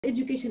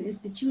Education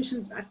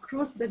institutions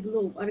across the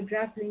globe are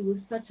grappling with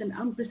such an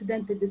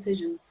unprecedented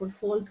decision for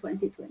fall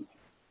 2020.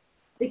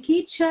 The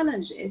key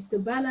challenge is to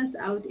balance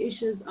out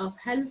issues of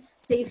health,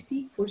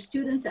 safety for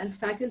students and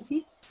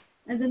faculty,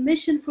 and the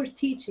mission for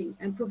teaching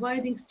and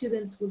providing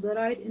students with the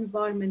right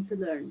environment to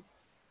learn.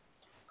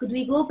 Could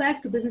we go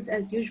back to business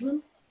as usual?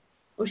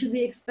 Or should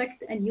we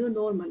expect a new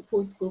normal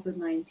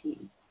post-COVID-19?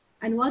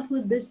 And what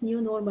would this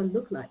new normal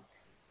look like?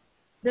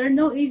 There are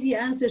no easy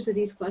answers to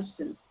these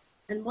questions,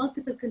 and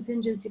multiple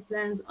contingency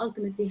plans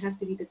ultimately have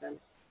to be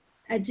developed.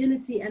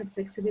 Agility and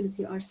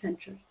flexibility are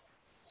central.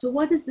 So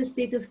what is the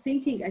state of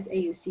thinking at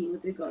AUC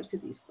with regards to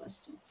these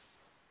questions?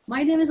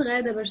 My name is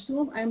Ghada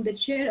Barsoum. I am the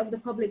chair of the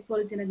Public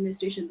Policy and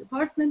Administration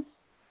Department,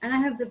 and I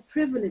have the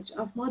privilege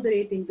of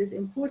moderating this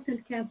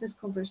important campus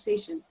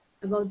conversation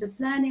about the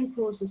planning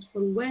process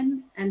for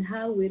when and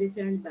how we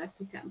return back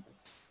to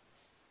campus.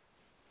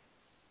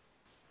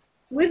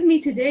 With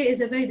me today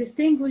is a very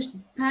distinguished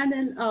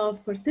panel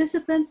of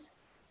participants: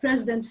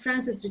 President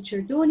Francis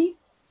Ricciardoni,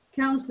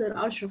 Councillor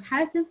Ashraf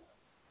Hatem,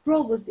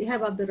 Provost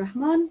Ihab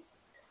Abdulrahman,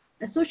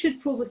 Associate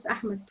Provost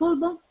Ahmed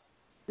Tolba,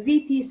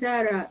 VP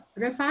Sarah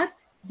Rafat,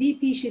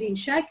 VP Shireen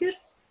Shakir,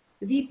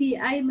 VP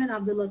Ayman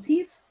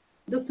Abdulatif,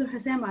 Dr.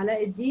 Hassam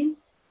Alauddin.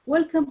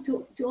 Welcome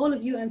to all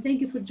of you, and thank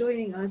you for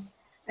joining us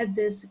at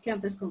this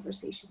campus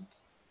conversation.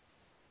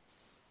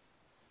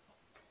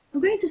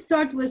 I'm going to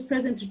start with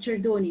President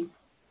Ricciardoni.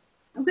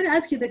 I'm going to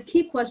ask you the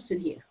key question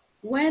here.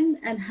 When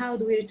and how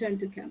do we return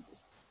to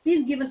campus?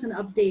 Please give us an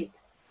update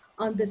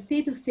on the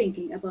state of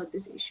thinking about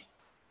this issue.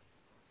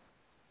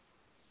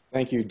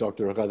 Thank you,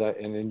 Dr.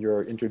 Ghada. And in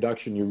your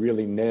introduction, you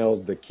really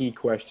nailed the key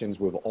questions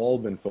we've all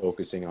been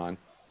focusing on.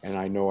 And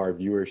I know our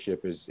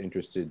viewership is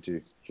interested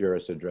to hear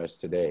us address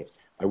today.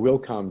 I will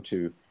come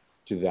to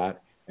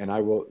that. And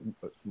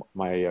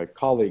my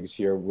colleagues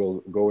here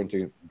will go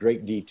into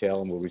great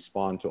detail and will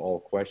respond to all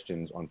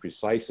questions on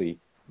precisely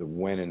the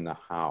when and the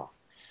how.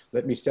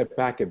 Let me step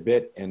back a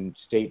bit and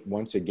state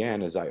once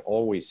again, as I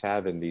always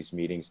have in these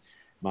meetings,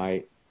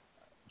 my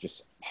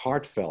just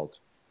heartfelt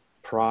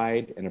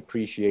pride and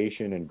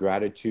appreciation and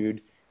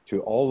gratitude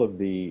to all of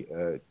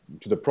to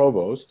the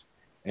provost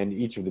and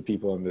each of the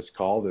people on this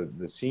call,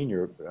 the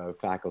senior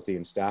faculty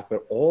and staff,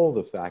 but all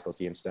the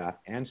faculty and staff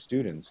and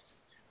students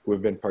who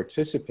have been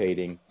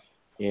participating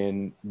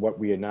in what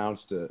we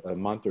announced a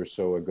month or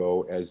so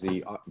ago as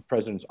the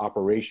President's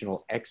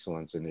Operational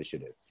Excellence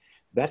Initiative.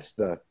 That's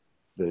the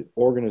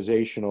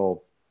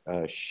organizational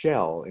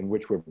shell in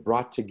which we've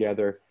brought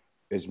together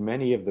as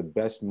many of the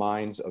best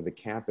minds of the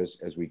campus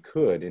as we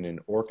could in an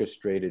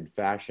orchestrated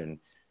fashion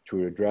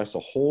to address a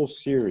whole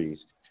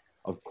series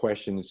of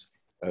questions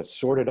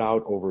sorted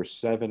out over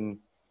 7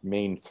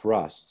 main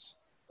thrusts,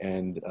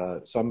 and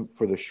some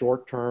for the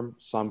short term,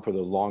 some for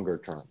the longer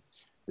term.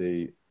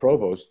 The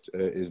provost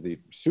is the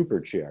super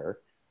chair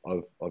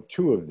of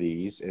 2 of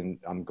these, and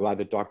I'm glad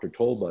that Dr.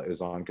 Tolba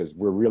is on because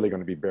we're really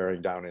going to be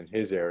bearing down in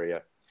his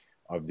area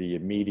of the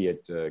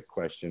immediate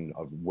question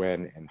of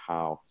when and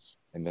how,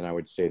 and then I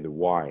would say the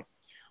why.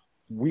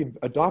 We've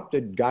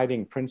adopted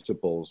guiding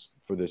principles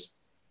for this,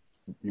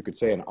 you could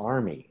say an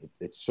army.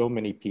 It's so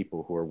many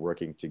people who are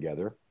working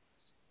together.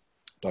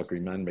 Dr.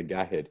 Iman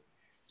Megahid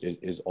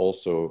is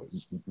also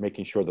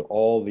making sure that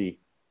all the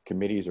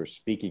committees are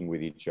speaking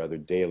with each other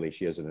daily.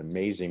 She has an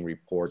amazing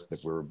report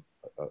that we're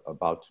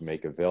about to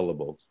make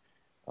available.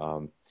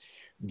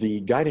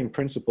 The guiding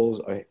principles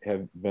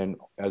have been,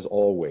 as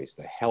always,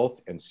 the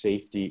health and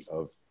safety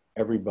of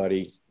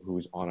everybody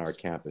who's on our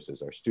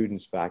campuses, our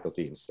students,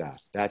 faculty, and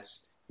staff.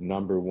 That's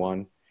number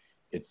one.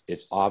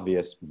 It's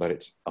obvious, but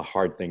it's a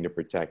hard thing to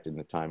protect in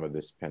the time of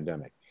this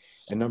pandemic.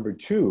 And number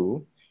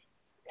two,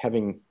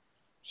 having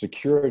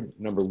secured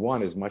number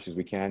one as much as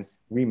we can,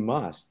 we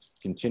must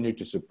continue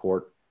to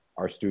support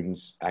our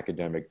students'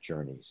 academic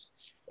journeys.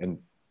 And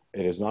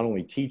it is not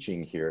only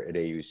teaching here at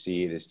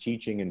AUC, it is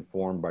teaching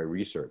informed by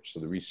research. So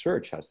the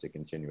research has to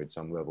continue at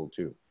some level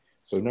too.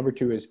 So number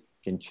two is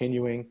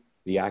continuing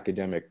the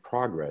academic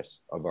progress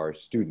of our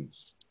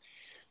students.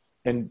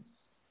 And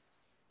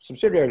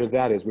subsidiary to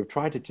that is we've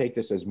tried to take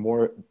this as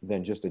more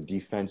than just a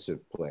defensive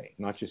play,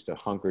 not just to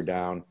hunker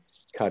down,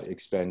 cut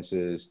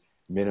expenses,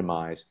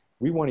 minimize.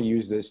 We want to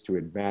use this to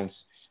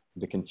advance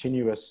the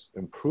continuous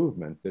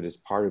improvement that is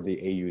part of the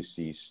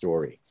AUC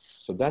story.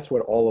 So that's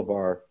what all of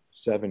our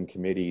 7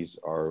 committees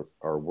are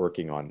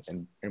working on,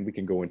 and we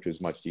can go into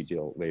as much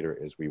detail later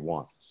as we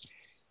want.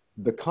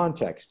 The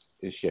context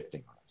is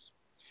shifting on us.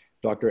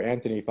 Dr.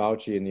 Anthony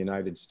Fauci in the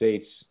United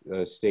States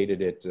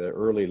stated it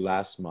early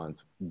last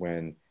month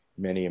when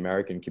many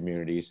American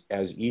communities,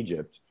 as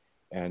Egypt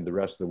and the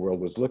rest of the world,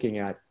 was looking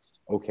at,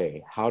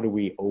 okay, how do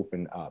we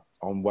open up?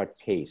 On what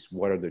pace?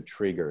 What are the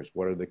triggers?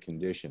 What are the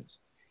conditions?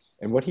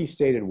 And what he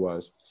stated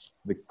was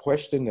the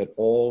question that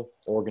all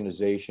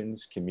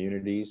organizations,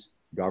 communities,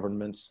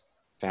 governments,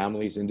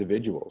 families,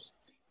 individuals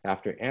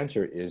have to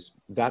answer is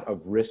that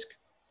of risk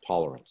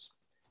tolerance.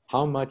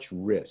 How much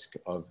risk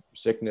of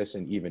sickness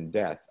and even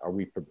death are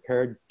we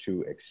prepared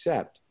to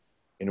accept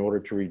in order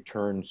to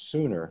return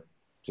sooner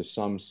to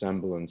some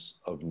semblance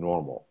of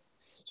normal?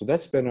 So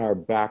that's been our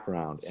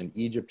background, and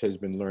Egypt has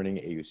been learning,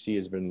 AUC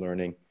has been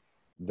learning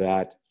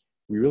that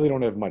we really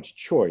don't have much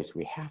choice.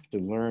 We have to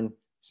learn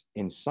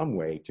in some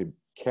way to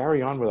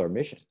carry on with our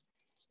mission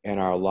and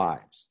our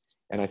lives.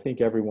 And I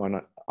think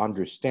everyone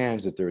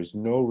understands that there is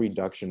no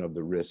reduction of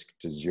the risk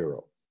to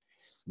zero.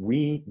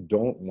 We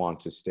don't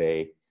want to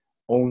stay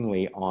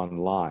only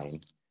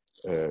online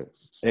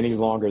any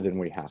longer than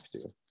we have to.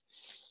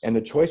 And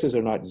the choices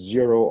are not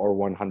 0 or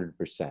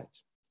 100%.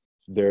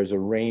 There's a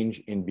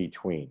range in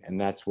between, and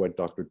that's what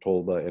Dr.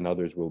 Tolba and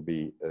others will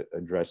be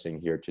addressing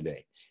here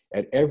today.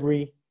 At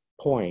every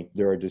point,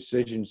 there are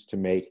decisions to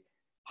make.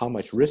 How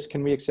much risk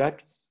can we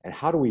accept, and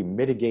how do we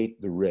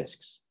mitigate the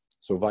risks?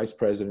 So Vice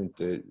President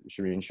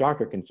Shireen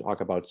Sharka can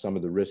talk about some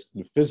of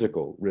the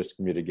physical risk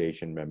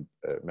mitigation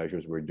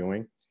measures we're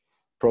doing.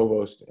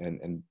 Provost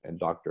and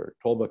Dr.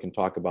 Tolba can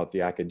talk about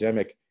the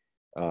academic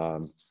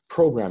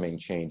programming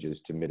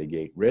changes to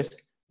mitigate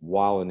risk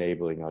while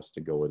enabling us to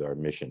go with our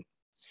mission.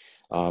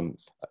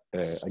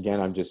 Again,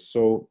 I'm just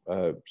so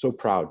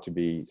proud to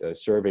be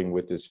serving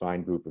with this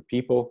fine group of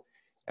people.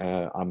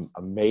 I'm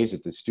amazed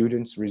at the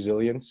students'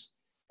 resilience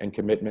and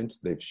commitment.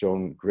 They've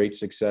shown great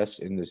success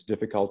in this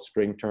difficult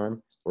spring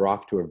term. We're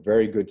off to a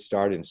very good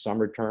start in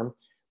summer term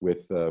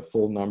with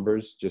full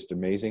numbers, just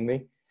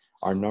amazingly.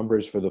 Our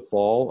numbers for the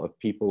fall of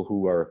people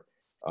who are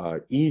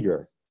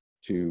eager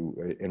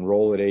to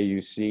enroll at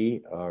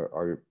AUC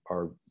are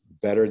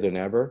better than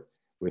ever,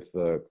 with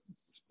a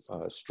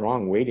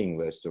strong waiting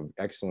list of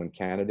excellent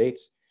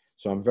candidates.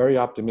 So I'm very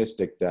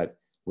optimistic that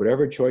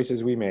whatever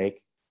choices we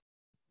make,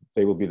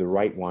 they will be the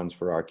right ones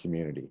for our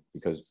community,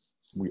 because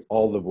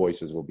all the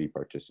voices will be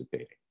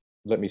participating.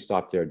 Let me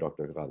stop there,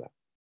 Dr. Ghada.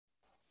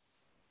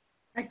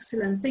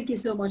 Excellent. Thank you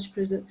so much,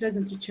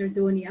 President Richard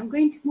Doni. I'm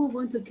going to move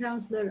on to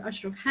Councillor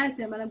Ashraf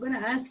Hatem, and I'm going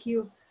to ask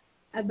you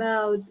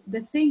about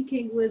the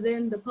thinking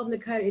within the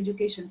public higher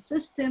education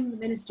system, the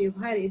Ministry of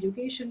Higher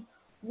Education.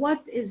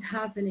 What is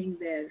happening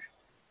there?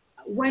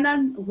 When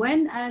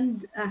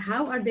and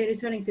how are they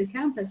returning to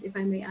campus, if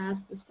I may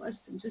ask this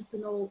question, just to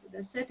know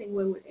the setting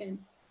where we're in?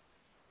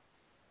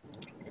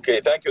 Okay,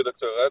 thank you,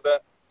 Dr.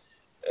 Ghada.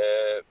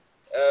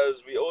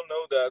 As we all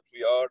know that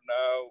we are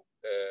now,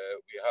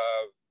 we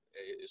have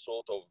a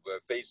sort of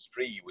phase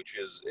 3, which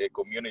is a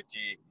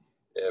community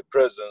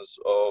presence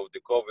of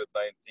the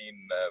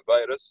COVID-19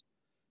 virus.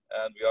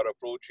 And we are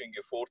approaching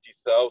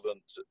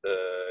 40,000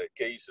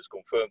 cases,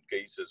 confirmed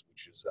cases,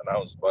 which is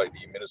announced by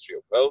the Ministry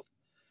of Health.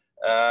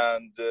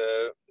 And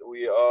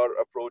we are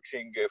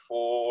approaching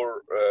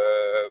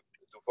 400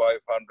 to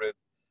 500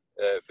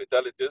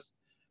 fatalities.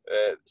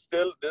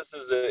 Still, this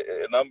is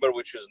a number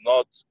which is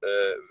not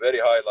very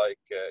high like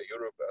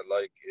Europe,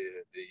 like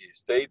the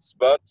States,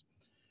 but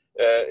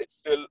it's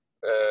still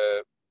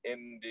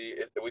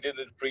we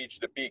didn't reach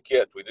the peak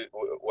yet.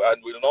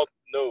 And we'll not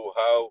know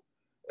how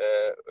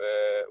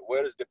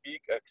where is the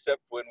peak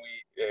except when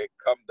we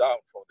come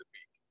down from the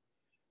peak.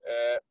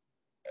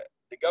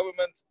 The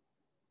government,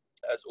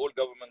 as all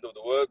government of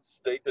the world,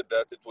 stated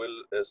that it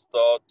will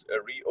start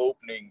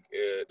reopening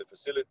the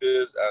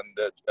facilities, and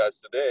that as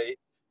today,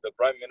 the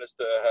Prime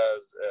Minister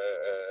has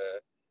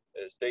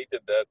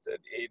stated that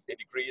it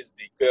decreased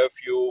the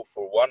curfew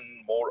for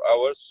 1 more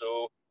hour,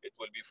 so it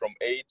will be from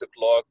 8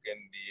 o'clock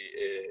in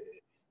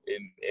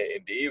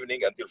the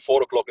evening until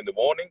 4 o'clock in the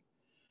morning.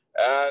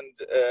 And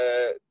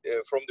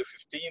from the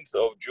 15th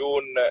of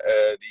June,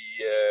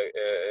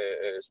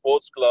 the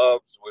sports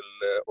clubs will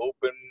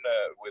open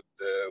with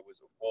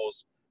of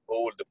course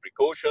all the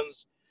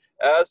precautions.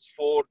 As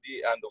for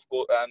the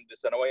the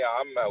Sanawiyya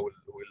Amma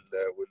will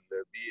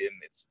be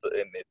in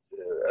it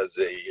as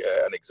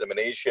an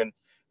examination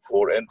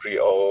for entry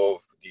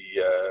of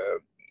the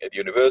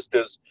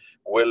universities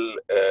will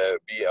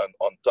be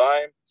on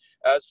time.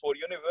 As for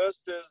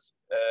universities,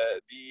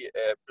 the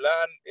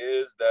plan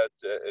is that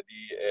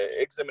the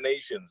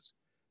examinations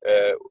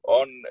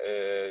on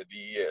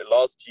the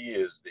last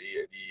years,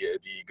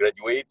 the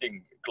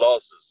graduating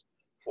classes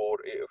for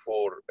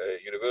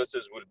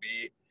universities will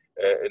be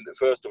in the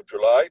 1st of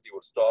July. They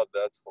will start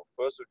that from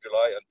 1st of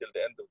July until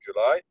the end of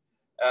July,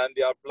 and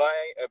they are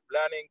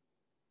planning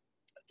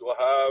to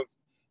have.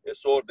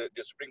 So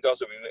the Supreme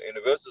Council of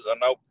Universities are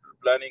now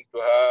planning to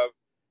have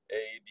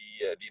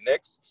the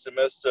next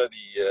semester,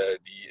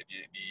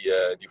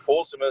 the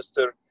fall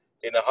semester,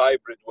 in a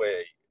hybrid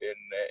way. In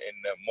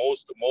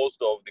most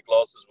of the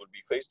classes will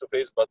be face to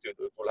face, but it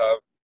will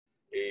have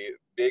a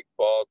big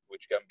part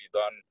which can be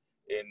done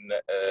in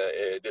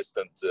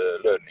distant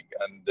learning,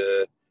 and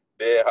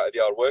they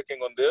are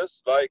working on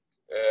this, like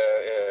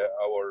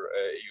our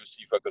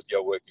AUC faculty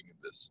are working in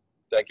this.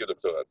 Thank you,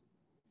 Dr. Ad.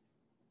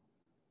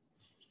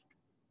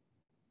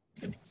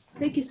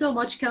 Thank you so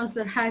much,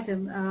 Councillor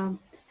Hatem.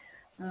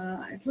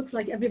 It looks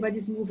like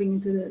everybody's moving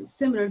into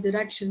similar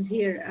directions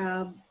here.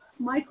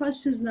 My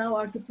questions now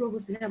are to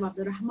Provost Ihab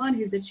Abdurrahman.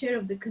 He's the chair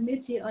of the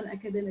Committee on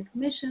Academic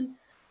Mission.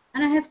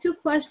 And I have 2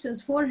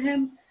 questions for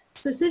him,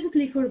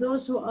 specifically for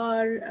those who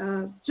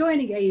are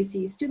joining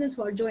AUC, students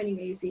who are joining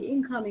AUC,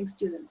 incoming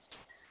students.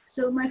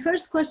 So my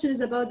first question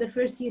is about the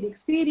first year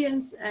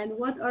experience and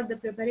what are the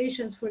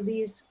preparations for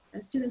these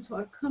students who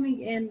are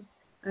coming in,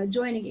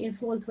 joining in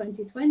fall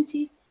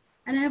 2020.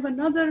 And I have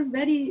another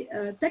very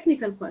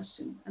technical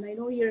question, and I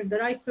know you're the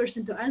right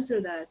person to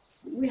answer that.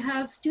 We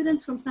have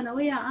students from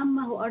Sanawiyya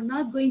Amma who are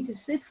not going to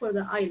sit for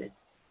the IELTS.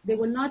 They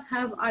will not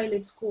have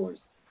IELTS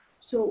scores.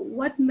 So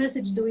what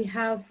message do we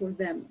have for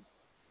them?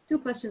 Two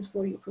questions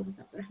for you,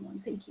 Professor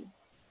Abdulrahman. Thank you.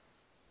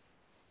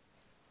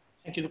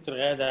 Thank you, Dr.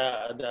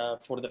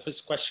 Ghada. For the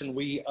first question,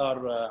 we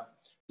are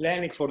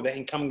planning for the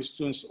incoming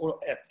students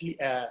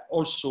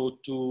also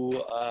to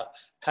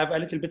have a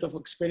little bit of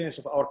experience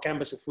of our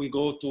campus if we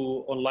go to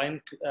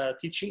online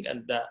teaching,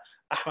 and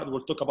Ahmed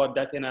will talk about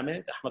that in a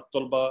minute. Ahmed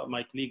Tolba,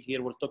 my colleague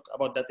here, will talk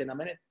about that in a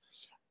minute.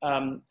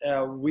 Ahmed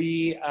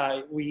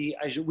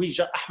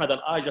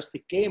and I just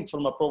came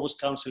from a Provost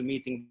Council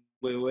meeting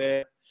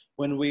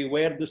when we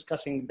were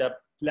discussing the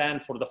plan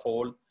for the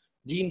fall.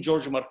 Dean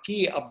George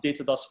Marquis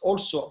updated us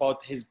also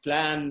about his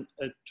plan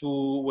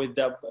with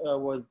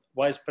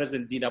Vice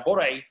President Dina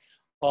Borai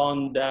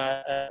on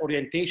the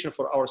orientation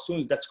for our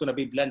students. That's going to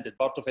be blended.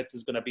 Part of it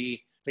is going to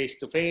be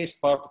face-to-face,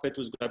 part of it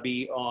is going to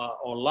be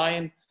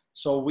online.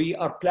 So we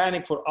are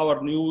planning for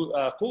our new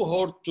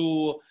cohort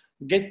to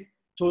get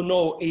to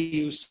know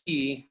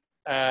AUC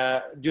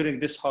during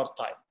this hard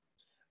time.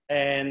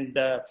 And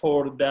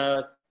for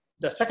the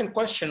second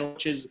question,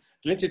 which is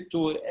related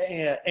to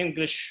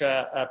English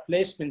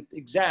placement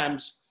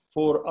exams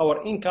for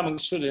our incoming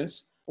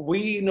students,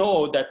 we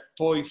know that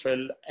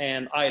TOEFL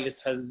and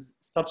IELTS has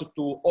started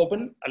to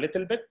open a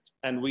little bit,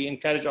 and we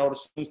encourage our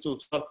students to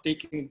start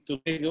take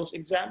those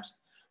exams.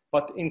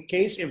 But in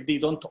case if they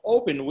don't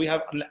open, we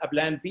have a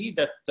plan B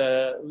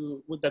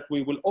that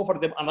we will offer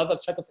them another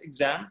set of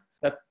exam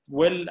that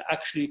will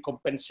actually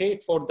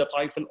compensate for the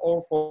TOEFL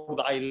or for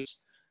the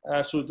IELTS.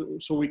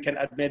 So we can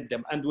admit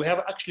them. And we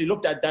have actually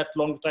looked at that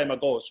long time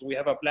ago. So we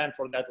have a plan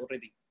for that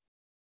already.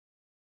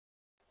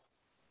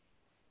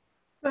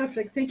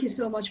 Perfect. Thank you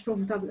so much,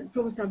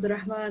 Provost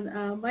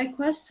Abdulrahman. My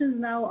questions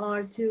now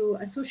are to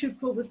Associate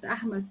Provost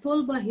Ahmed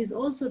Tolba. He's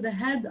also the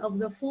head of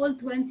the Fall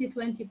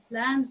 2020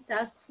 Plans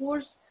Task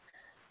Force.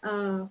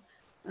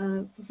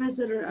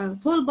 Professor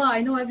Tolba,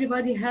 I know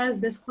everybody has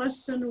this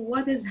question.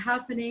 What is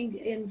happening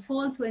in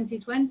Fall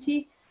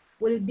 2020?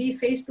 Will it be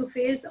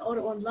face-to-face or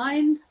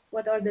online?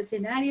 What are the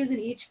scenarios in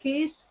each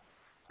case?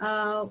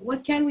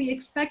 What can we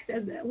expect?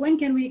 When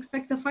can we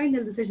expect a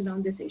final decision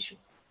on this issue?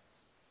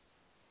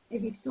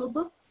 AVP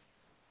Tolba?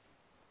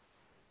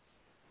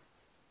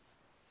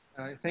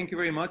 Thank you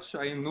very much.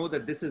 I know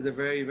that this is a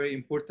very, very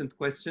important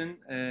question,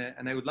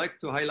 and I would like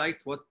to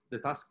highlight what the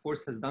task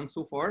force has done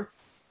so far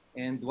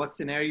and what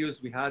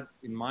scenarios we had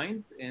in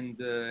mind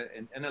and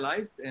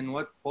analyzed, and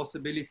what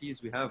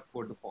possibilities we have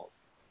for the fall.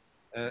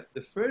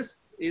 The first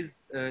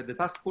is the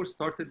task force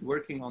started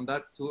working on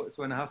that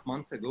two and a half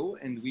months ago,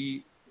 and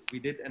we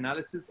did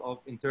analysis of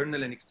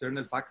internal and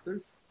external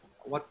factors,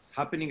 what's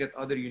happening at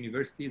other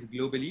universities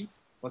globally,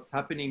 what's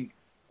happening,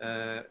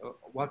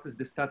 what is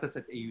the status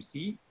at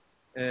AUC,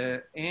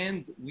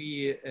 and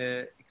we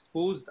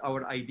exposed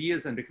our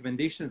ideas and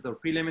recommendations, our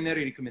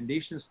preliminary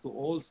recommendations to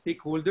all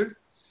stakeholders.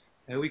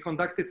 We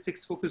conducted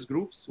 6 focus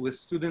groups with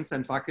students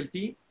and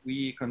faculty.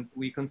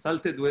 We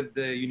consulted with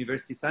the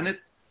University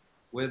Senate,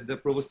 with the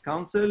Provost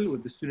Council,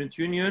 with the Student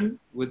Union,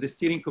 with the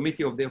Steering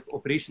Committee of the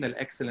Operational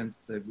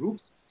Excellence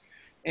groups.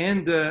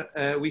 And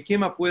we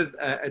came up with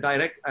a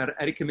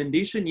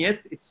recommendation,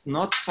 yet it's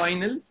not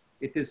final.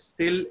 It is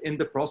still in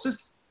the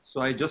process.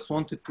 So I just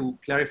wanted to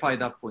clarify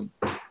that point.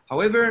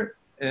 However,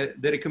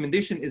 the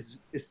recommendation is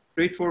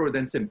straightforward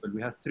and simple.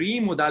 We have 3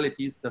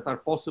 modalities that are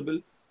possible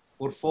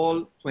for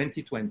fall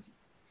 2020.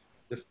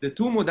 The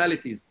 2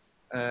 modalities,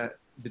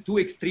 the 2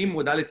 extreme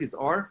modalities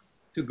are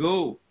to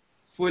go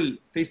full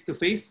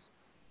face-to-face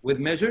with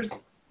measures,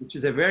 which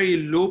is a very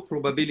low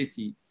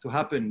probability to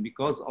happen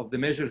because of the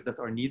measures that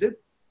are needed.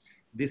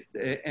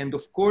 And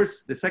of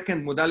course, the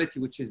second modality,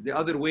 which is the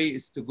other way,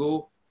 is to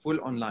go full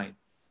online.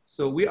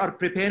 So we are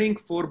preparing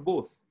for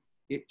both.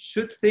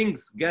 Should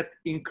things get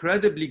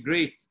incredibly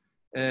great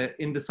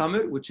in the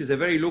summer, which is a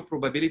very low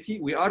probability,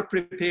 we are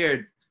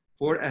prepared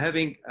for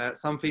having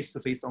some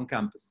face-to-face on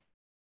campus.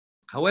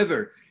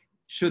 However,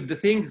 should the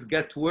things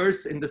get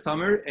worse in the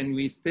summer and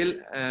we still,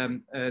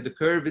 the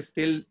curve is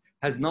still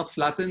has not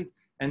flattened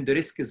and the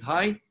risk is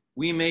high,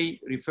 we may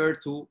refer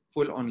to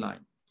full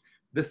online.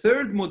 The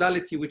third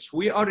modality, which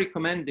we are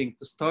recommending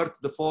to start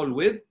the fall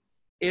with,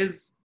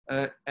 is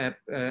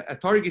a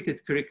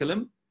targeted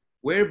curriculum,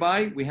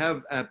 whereby we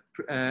have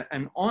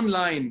an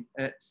online,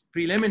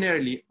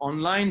 preliminarily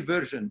online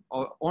version,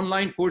 or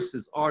online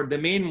courses are the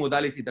main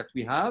modality that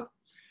we have.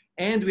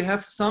 And we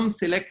have some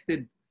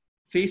selected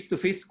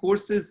face-to-face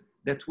courses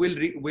that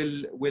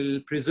will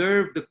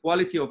preserve the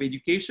quality of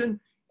education,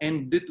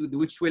 and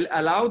which will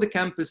allow the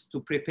campus to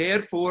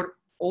prepare for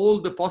all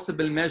the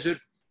possible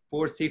measures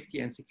for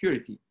safety and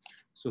security.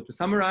 So to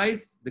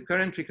summarize, the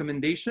current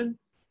recommendation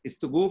is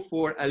to go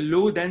for a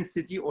low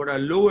density or a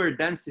lower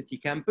density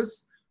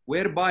campus,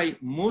 whereby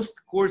most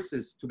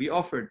courses to be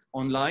offered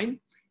online,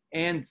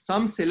 and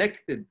some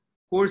selected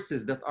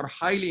courses that are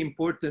highly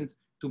important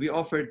to be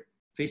offered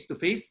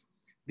face-to-face.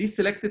 These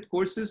selected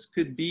courses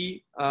could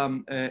be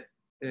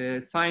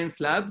science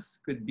labs,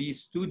 could be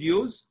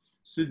studios,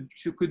 so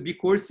could be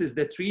courses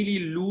that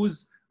really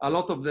lose a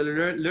lot of the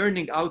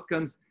learning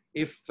outcomes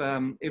if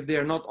they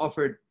are not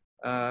offered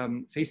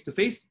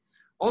face-to-face.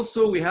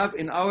 Also, we have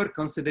in our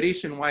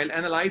consideration while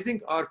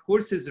analyzing our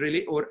courses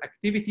or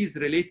activities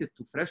related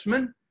to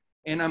freshmen,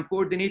 and I'm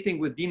coordinating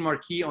with Dean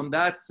Marquis on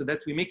that so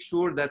that we make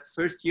sure that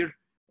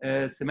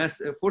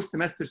fourth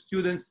semester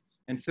students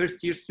and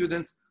first year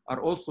students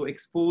are also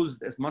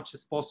exposed as much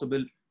as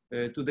possible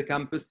to the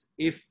campus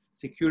if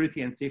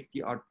security and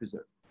safety are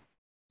preserved.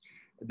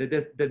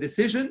 The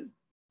decision,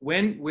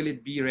 when will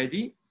it be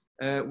ready?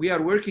 We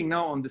are working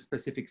now on the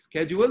specific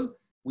schedule.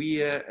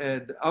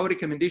 Our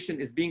recommendation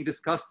is being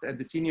discussed at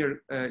the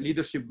senior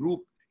leadership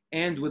group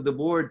and with the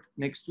board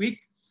next week.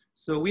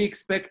 So we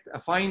expect a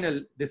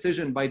final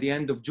decision by the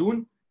end of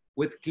June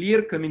with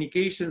clear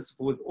communications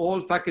with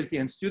all faculty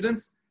and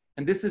students.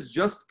 And this is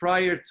just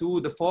prior to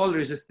the fall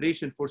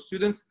registration for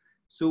students.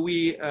 So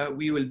we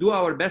will do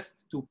our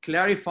best to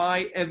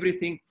clarify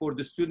everything for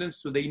the students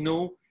so they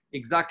know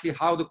exactly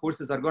how the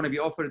courses are going to be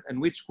offered and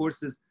which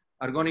courses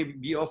are going to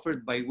be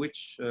offered by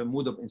which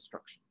mode of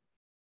instruction.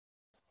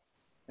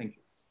 Thank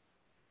you.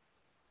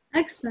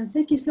 Excellent,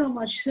 thank you so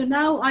much. So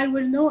now I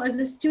will know as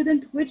a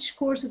student which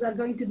courses are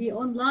going to be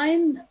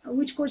online,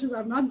 which courses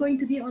are not going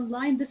to be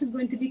online. This is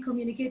going to be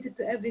communicated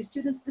to every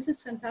student. This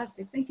is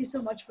fantastic. Thank you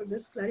so much for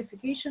this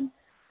clarification.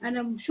 And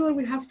I'm sure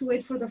we'll have to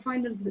wait for the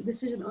final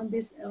decision on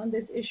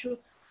this issue.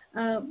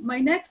 My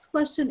next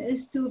question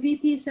is to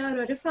VP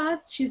Sarah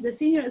Rifat. She's the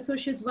Senior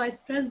Associate Vice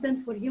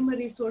President for Human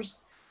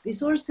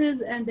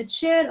Resources and the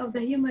Chair of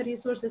the Human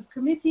Resources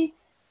Committee.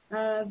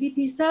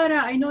 VP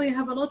Sarah, I know you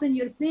have a lot on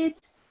your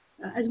plate.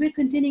 As we're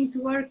continuing to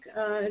work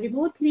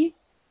remotely,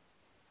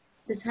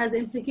 this has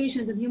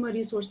implications in human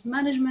resource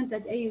management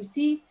at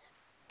AUC.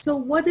 So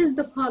what is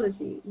the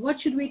policy? What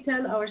should we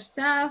tell our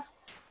staff?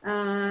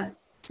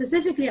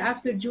 Specifically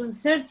after June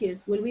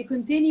 30th, will we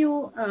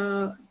continue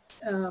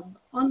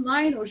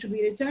online or should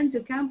we return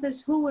to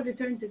campus? Who will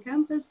return to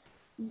campus?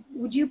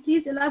 Would you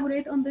please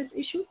elaborate on this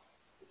issue?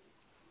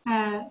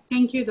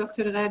 Thank you,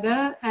 Dr.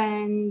 Ghada.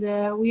 And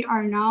we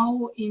are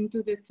now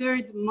into the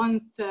third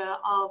month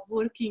of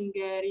working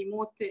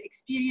remote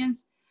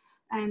experience.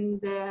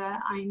 And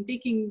I'm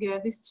taking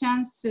this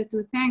chance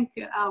to thank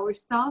our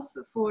staff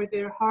for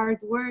their hard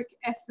work,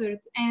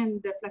 effort,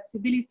 and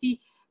flexibility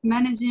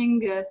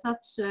managing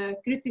such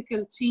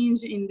critical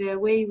change in the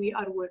way we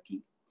are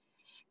working.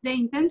 The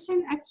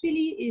intention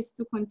actually is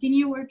to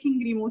continue working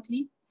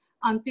remotely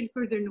until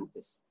further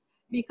notice,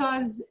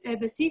 because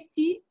the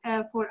safety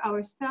for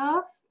our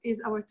staff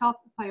is our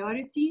top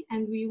priority,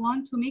 and we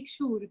want to make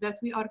sure that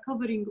we are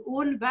covering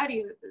all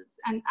variables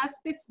and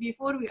aspects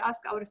before we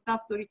ask our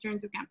staff to return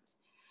to campus.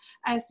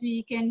 As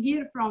we can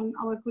hear from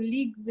our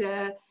colleagues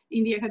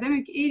in the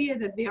academic area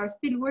that they are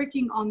still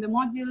working on the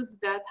modules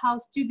that how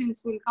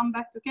students will come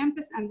back to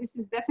campus, and this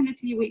is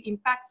definitely will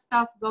impact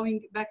staff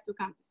going back to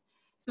campus.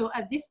 So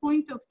at this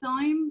point of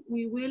time,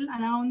 we will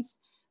announce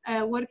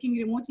working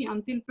remotely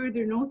until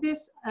further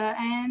notice,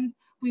 and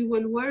we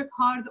will work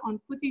hard on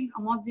putting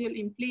a module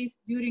in place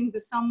during the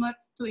summer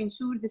to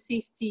ensure the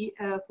safety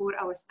for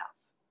our staff.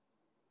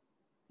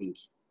 Thank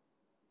you.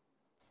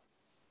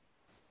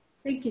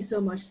 Thank you so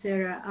much,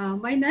 Sarah.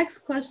 My next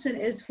question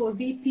is for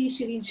VP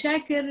Shireen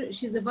Shakir.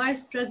 She's the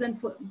Vice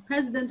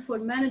President for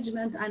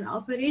Management and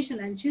Operation,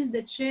 and she's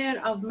the Chair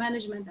of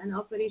Management and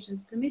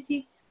Operations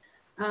Committee.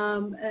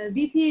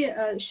 VP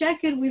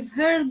Shakir, we've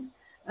heard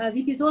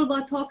VP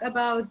Tolba talk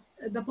about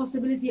the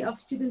possibility of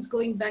students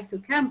going back to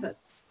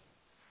campus.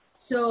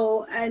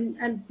 So,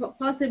 and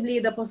possibly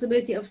the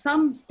possibility of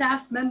some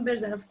staff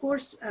members and of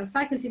course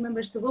faculty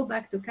members to go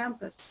back to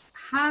campus.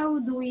 How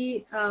do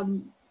we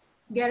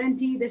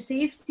guarantee the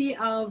safety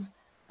of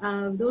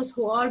those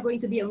who are going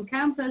to be on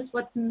campus?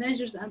 What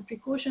measures and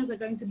precautions are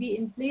going to be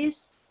in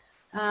place?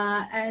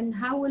 And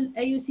how will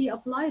AUC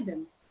apply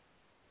them?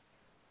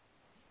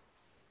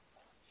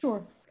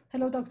 Sure.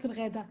 Hello, Dr.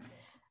 Ghada.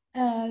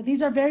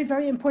 These are very,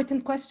 very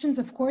important questions,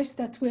 of course,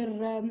 that we're,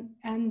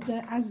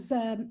 as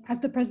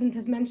the President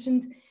has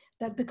mentioned,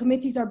 that the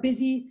committees are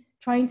busy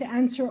trying to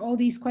answer all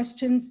these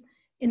questions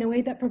in a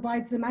way that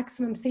provides the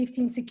maximum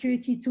safety and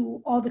security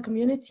to all the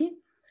community,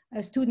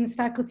 students,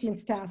 faculty, and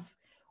staff.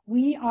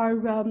 We are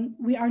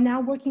now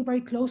working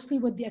very closely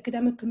with the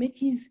academic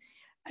committees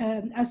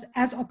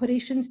as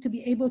operations to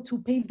be able to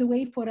pave the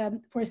way for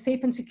a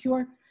safe and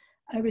secure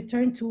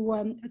return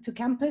to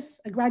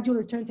campus, a gradual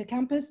return to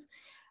campus.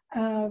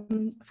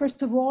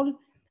 First of all,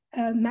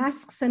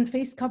 masks and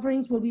face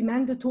coverings will be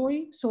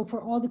mandatory. So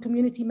for all the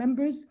community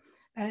members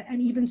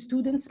and even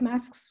students,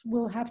 masks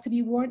will have to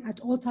be worn at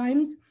all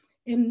times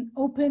in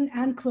open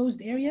and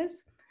closed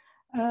areas.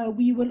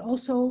 We will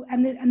also,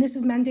 and this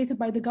is mandated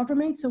by the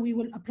government, so we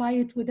will apply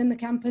it within the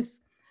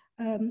campus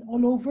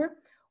all over.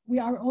 We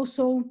are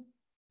also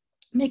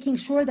making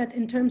sure that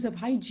in terms of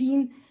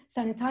hygiene,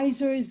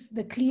 sanitizers,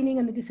 the cleaning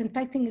and the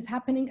disinfecting is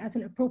happening at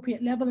an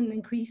appropriate level and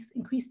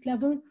increased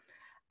level.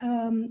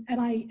 And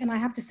I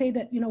have to say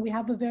that we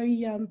have a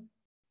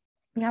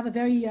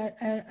very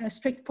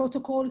strict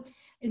protocol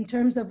in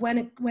terms of when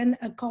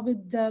a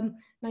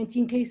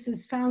COVID-19 case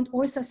is found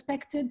or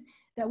suspected,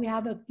 that we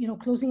have a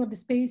closing of the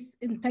space,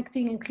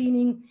 infecting and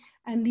cleaning,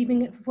 and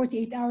leaving it for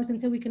 48 hours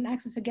until we can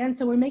access again.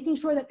 So we're making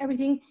sure that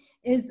everything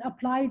is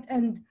applied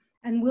and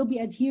will be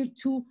adhered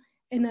to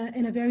in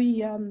a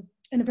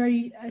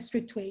very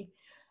strict way.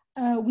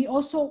 We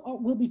also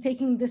will be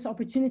taking this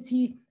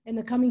opportunity in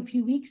the coming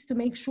few weeks to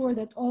make sure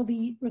that all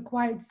the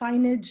required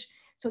signage,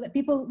 so that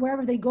people,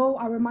 wherever they go,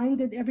 are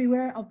reminded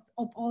everywhere of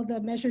all the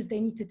measures they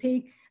need to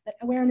take, that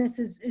awareness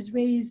is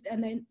raised,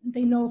 and then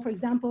they know, for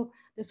example,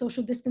 the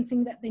social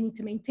distancing that they need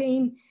to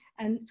maintain.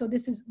 And so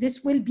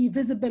this will be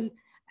visible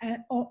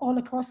all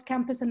across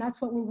campus, and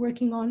that's what we're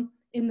working on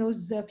in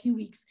those few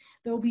weeks.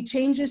 There will be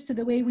changes to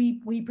the way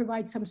we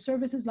provide some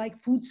services, like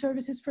food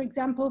services, for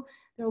example.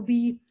 It'll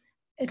be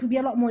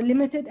a lot more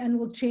limited and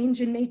will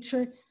change in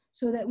nature,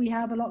 so that we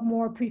have a lot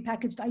more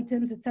prepackaged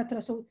items,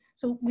 etc.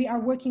 So we are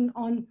working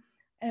on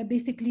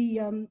basically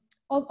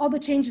all the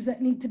changes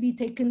that need to be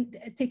taken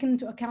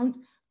into account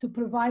to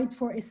provide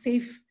for a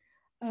safe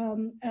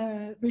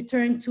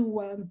return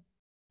to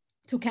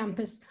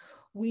campus.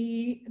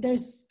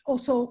 There's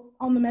also,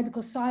 on the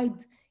medical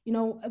side,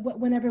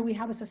 whenever we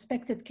have a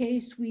suspected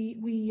case,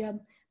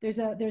 there's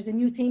a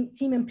new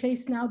team in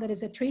place now that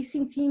is a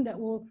tracing team that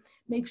will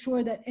make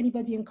sure that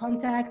anybody in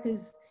contact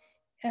is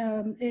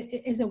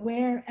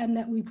aware, and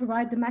that we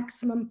provide the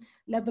maximum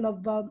level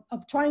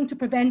of trying to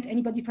prevent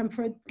anybody from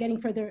getting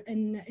further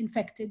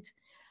infected.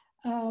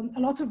 A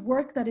lot of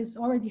work that is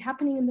already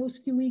happening in those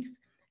few weeks,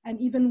 and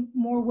even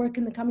more work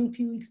in the coming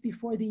few weeks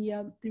before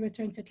the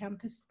return to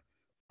campus.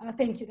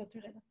 Thank you, Dr.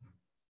 Ghada.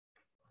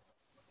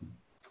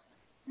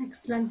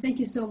 Excellent. Thank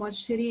you so much,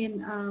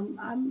 Shireen.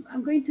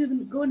 I'm going to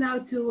go now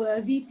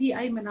to VP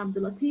Ayman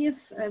Abdulatif,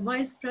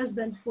 Vice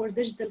President for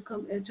Digital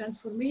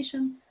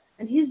Transformation,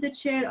 and he's the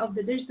chair of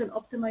the Digital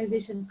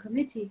Optimization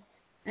Committee.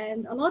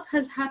 And a lot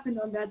has happened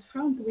on that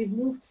front. We've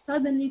moved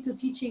suddenly to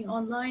teaching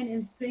online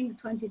in spring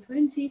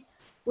 2020.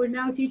 We're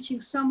now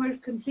teaching summer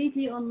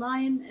completely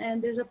online,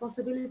 and there's a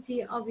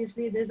possibility,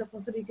 obviously,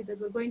 that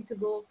we're going to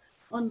go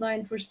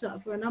online for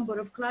a number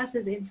of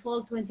classes in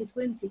fall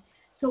 2020.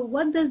 So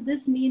what does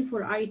this mean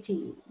for IT?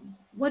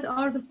 What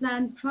are the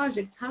planned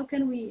projects? How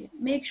can we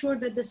make sure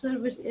that the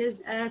service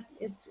is at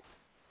its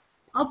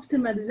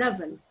optimal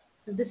level?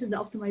 This is the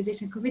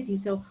optimization committee.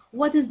 So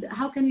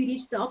how can we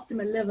reach the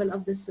optimal level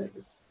of this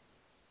service?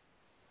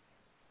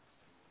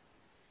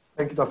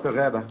 Thank you, Dr.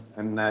 Ghada.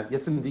 And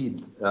yes,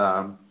 indeed.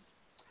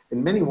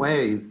 In many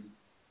ways,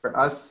 for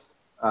us,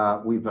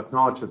 we've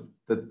acknowledged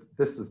that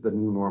this is the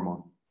new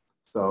normal.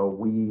 So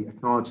we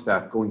acknowledge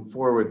that going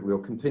forward, we'll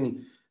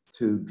continue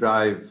to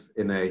drive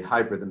in a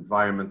hybrid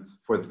environment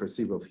for the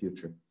foreseeable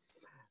future.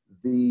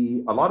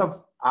 A lot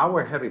of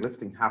our heavy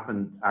lifting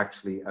happened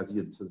actually, as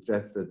you had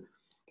suggested,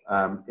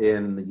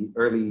 in the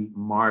early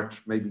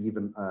March, maybe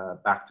even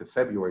back to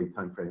February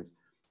timeframes,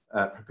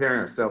 preparing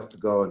ourselves to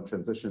go and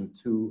transition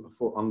to a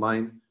full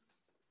online.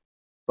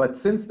 But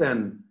since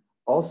then,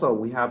 also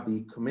we have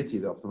the committee,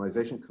 the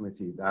optimization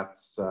committee,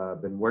 that's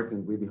been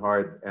working really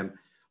hard, and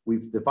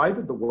we've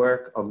divided the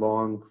work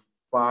along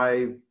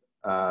 5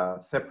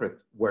 separate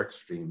work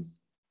streams.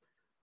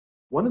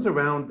 One is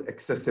around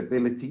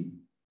accessibility.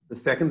 The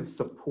second is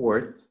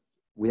support.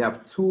 We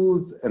have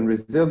tools and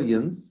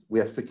resilience. We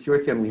have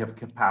security, and we have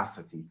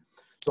capacity.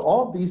 So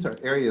all these are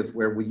areas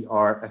where we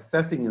are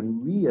assessing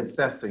and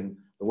reassessing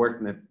the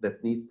work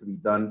that needs to be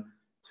done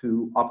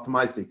to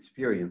optimize the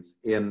experience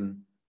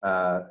in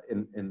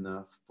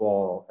the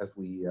fall as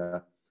we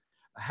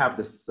have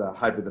this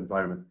hybrid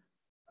environment.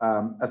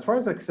 As far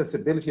as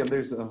accessibility, and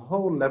there's a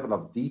whole level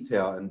of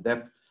detail and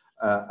depth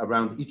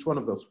around each one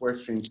of those work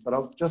streams, but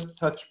I'll just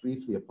touch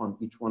briefly upon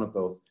each one of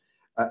those.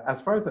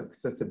 As far as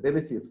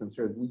accessibility is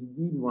concerned, we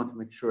really want to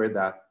make sure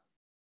that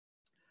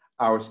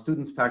our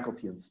students,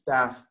 faculty, and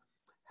staff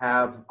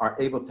are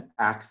able to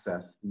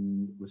access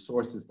the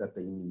resources that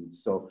they need.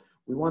 So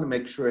we want to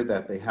make sure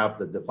that they have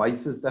the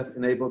devices that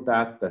enable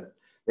that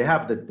they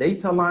have the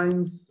data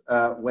lines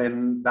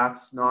when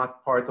that's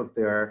not part of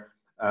their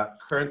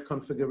current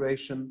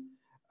configuration.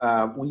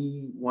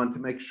 We want to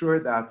make sure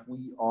that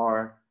we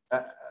are,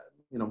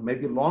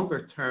 maybe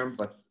longer term,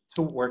 but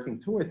working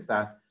towards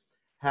that,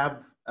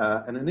 have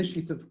an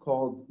initiative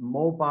called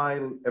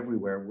Mobile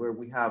Everywhere, where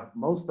we have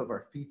most of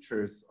our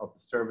features of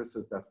the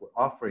services that we're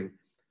offering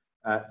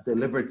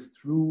delivered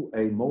through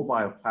a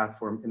mobile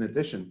platform, in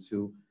addition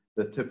to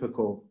the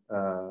typical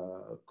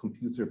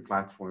computer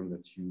platform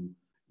that you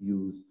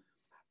use.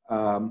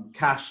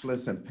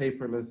 Cashless and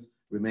paperless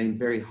remain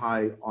very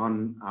high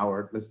on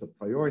our list of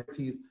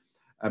priorities.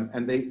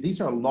 And these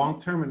are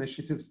long-term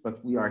initiatives,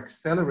 but we are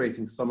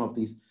accelerating some of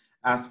these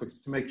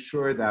aspects to make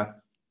sure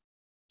that,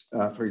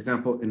 for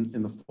example,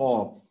 in the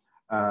fall,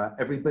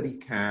 everybody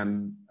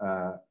can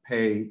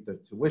pay the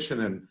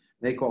tuition and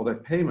make all their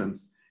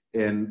payments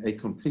in a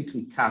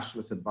completely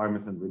cashless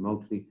environment and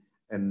remotely,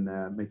 and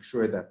make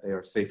sure that they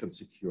are safe and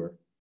secure.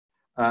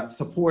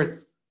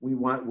 Support,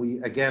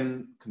 we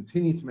again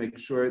continue to make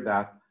sure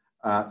that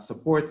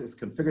support is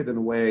configured in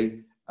a way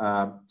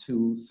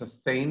to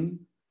sustain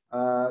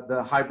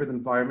the hybrid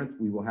environment.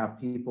 We will have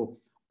people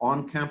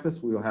on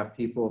campus, we will have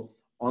people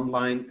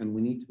online, and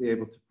we need to be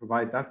able to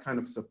provide that kind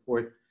of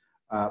support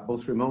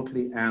both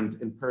remotely and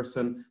in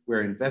person.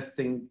 We're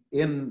investing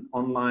in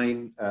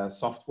online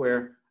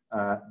software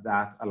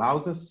that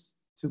allows us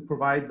to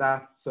provide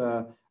that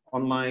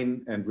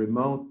online and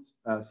remote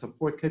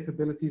support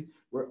capabilities.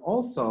 We're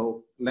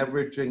also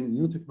leveraging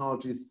new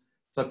technologies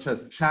such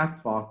as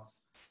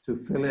chatbots to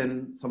fill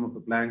in some of the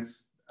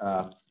blanks,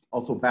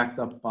 also backed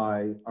up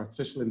by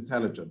artificial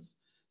intelligence.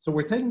 So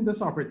we're taking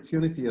this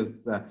opportunity,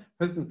 as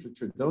President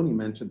Ricciardoni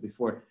mentioned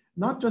before,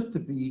 not just to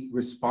be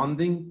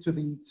responding to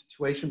the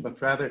situation,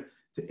 but rather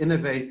to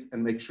innovate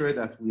and make sure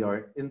that we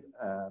are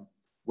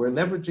we're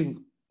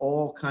leveraging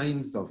all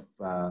kinds of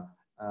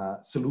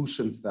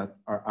solutions that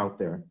are out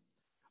there.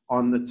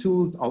 On the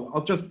tools,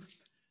 I'll just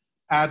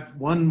add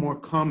one more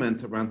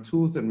comment around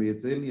tools and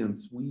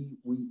resilience.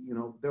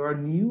 There are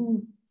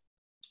new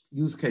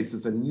use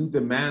cases and new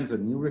demands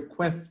and new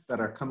requests that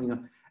are coming up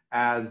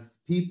as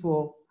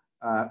people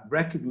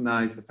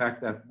recognize the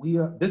fact that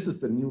this is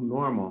the new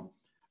normal.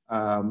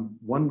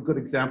 One good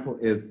example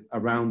is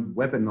around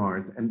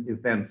webinars and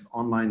events,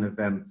 online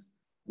events.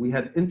 We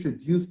had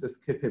introduced this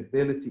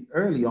capability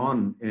early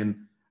on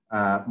in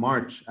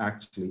March,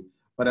 actually,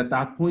 but at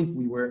that point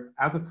we were,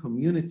 as a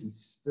community,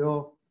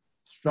 still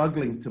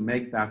struggling to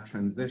make that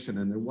transition,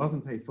 and there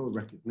wasn't a full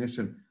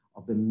recognition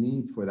of the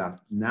need for that.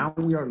 Now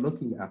we are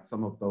looking at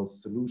some of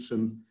those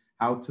solutions,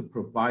 how to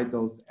provide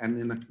those, and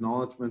in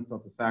acknowledgement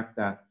of the fact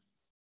that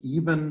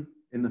even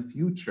in the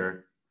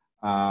future,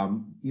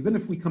 even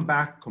if we come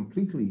back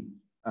completely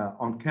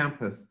on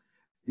campus,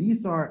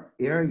 these are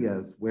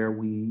areas where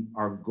we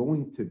are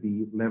going to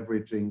be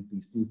leveraging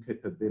these new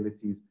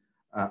capabilities.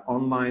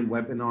 Online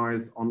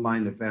webinars,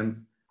 online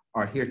events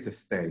are here to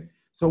stay.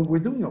 So we're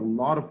doing a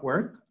lot of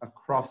work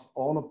across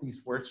all of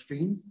these work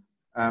streams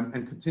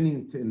and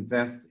continuing to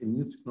invest in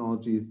new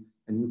technologies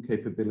and new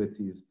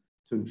capabilities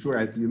to ensure,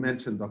 as you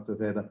mentioned, Dr.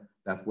 Reda,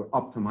 that we're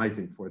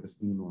optimizing for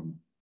this new normal.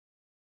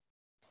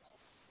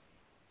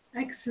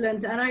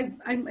 Excellent. And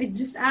I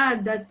just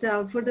add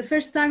that for the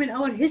first time in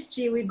our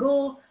history,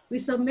 we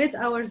submit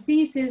our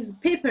thesis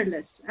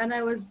paperless. And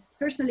I was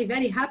personally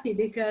very happy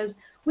because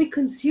we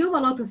consume a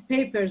lot of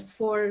papers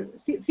for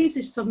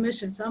thesis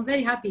submission. So I'm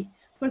very happy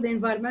for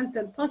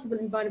the possible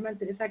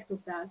environmental effect of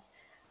that.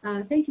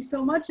 Thank you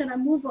so much. And I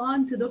move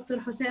on to Dr.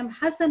 Hossein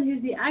Hassan.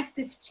 He's the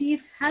active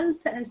Chief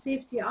Health and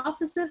Safety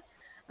Officer.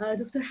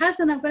 Dr.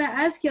 Hassan, I'm going to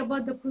ask you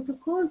about the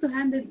protocol to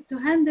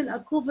handle a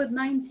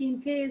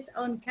COVID-19 case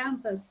on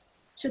campus.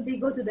 Should they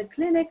go to the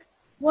clinic?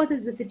 What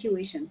is the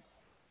situation?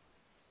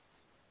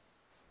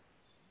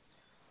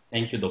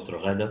 Thank you, Dr.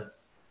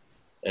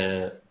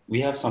 Ghada.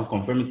 We have some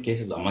confirmed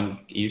cases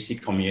among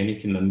EUC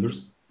community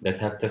members that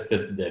have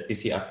tested the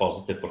PCR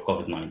positive for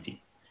COVID-19,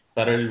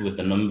 parallel with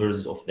the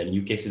numbers of the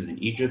new cases in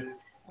Egypt,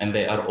 and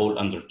they are all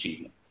under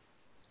treatment.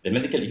 The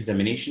medical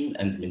examination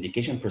and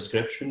medication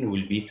prescription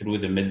will be through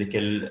the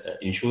medical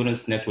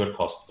insurance network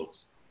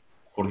hospitals.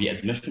 For the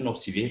admission of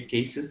severe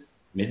cases,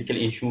 medical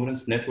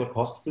insurance network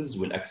hospitals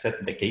will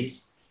accept the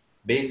case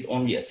based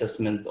on the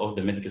assessment of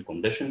the medical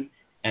condition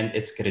and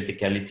its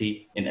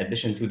criticality, in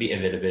addition to the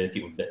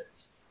availability of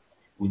beds.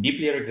 We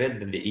deeply regret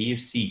that the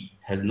EUC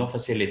has no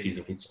facilities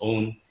of its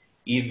own,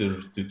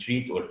 either to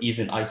treat or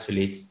even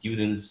isolate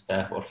students,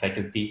 staff, or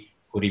faculty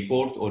who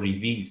report or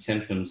reveal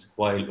symptoms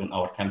while on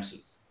our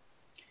campuses.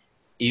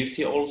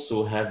 EUC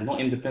also have no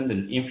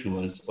independent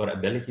influence or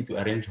ability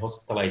to arrange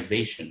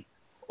hospitalization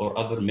or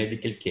other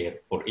medical care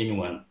for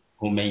anyone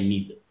who may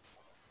need it.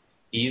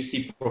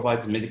 EUC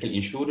provides medical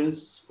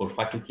insurance for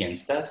faculty and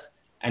staff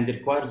and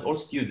requires all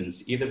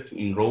students either to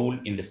enroll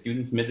in the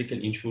student medical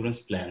insurance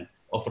plan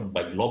offered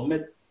by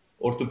GlobeMed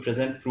or to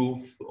present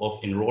proof of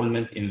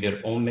enrollment in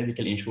their own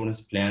medical insurance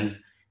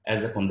plans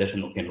as a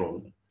condition of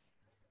enrollment.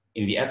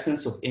 In the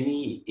absence of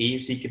any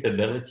EUC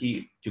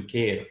capability to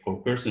care for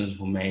persons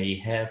who may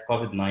have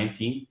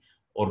COVID-19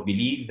 or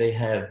believe they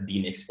have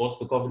been exposed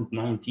to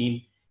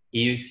COVID-19,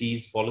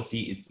 EUC's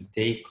policy is to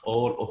take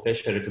all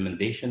official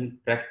recommendation,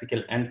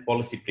 practical and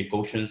policy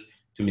precautions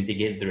to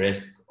mitigate the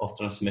risk of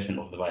transmission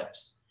of the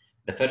virus.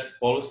 The first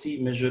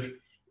policy measure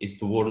is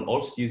to warn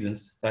all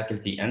students,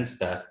 faculty and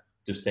staff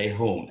to stay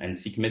home and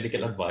seek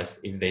medical advice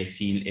if they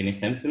feel any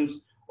symptoms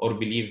or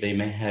believe they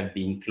may have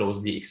been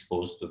closely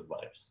exposed to the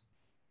virus.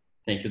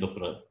 Thank you, Dr.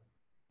 Ghada.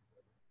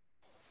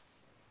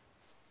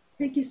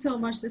 Thank you so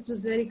much. This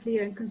was very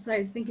clear and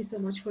concise. Thank you so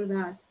much for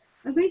that.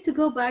 I'm going to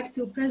go back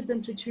to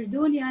President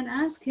Ricciardoni and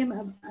ask him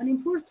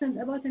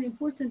about an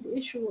important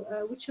issue,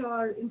 which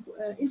are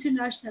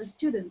international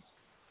students.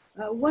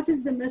 What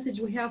is the message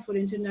we have for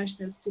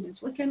international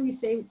students? What can we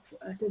say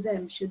to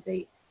them? Should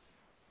they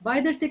buy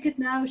their ticket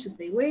now? Should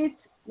they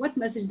wait? What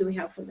message do we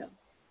have for them?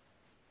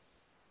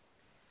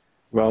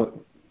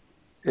 Well,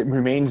 it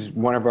remains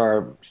one of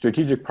our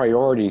strategic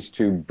priorities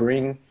to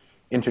bring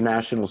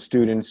international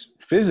students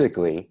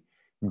physically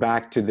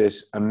back to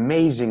this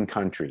amazing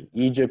country.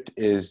 Egypt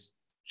is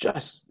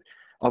just,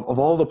 of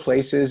all the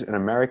places an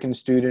American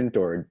student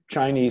or a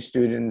Chinese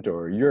student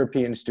or a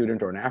European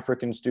student or an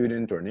African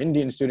student or an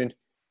Indian student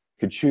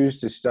could choose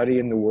to study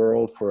in the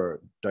world for a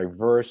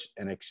diverse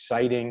and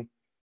exciting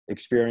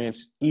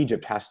experience,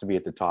 Egypt has to be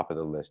at the top of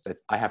the list.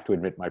 I have to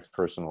admit my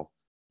personal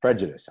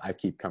prejudice. I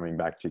keep coming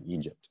back to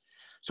Egypt.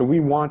 So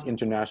we want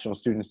international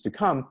students to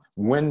come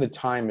when the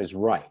time is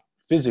right,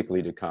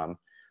 physically to come,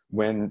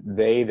 when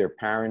they, their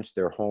parents,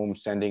 their home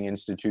sending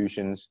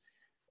institutions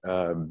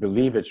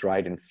believe it's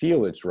right and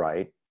feel it's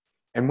right,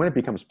 and when it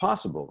becomes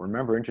possible.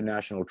 Remember,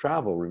 international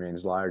travel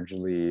remains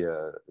largely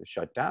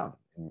shut down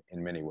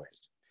in many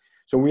ways.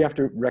 So we have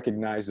to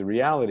recognize the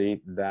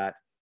reality that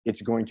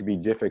it's going to be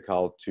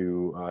difficult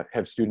to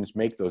have students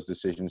make those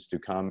decisions to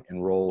come,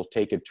 enroll,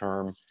 take a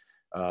term,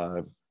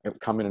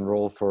 come and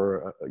enroll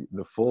for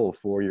the full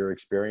 4-year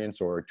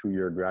experience or a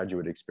 2-year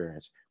graduate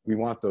experience. We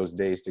want those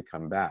days to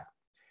come back.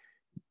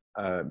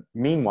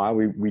 Meanwhile,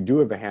 we do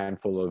have a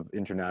handful of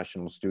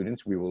international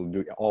students. We will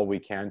do all we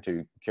can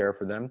to care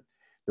for them.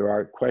 There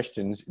are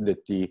questions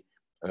that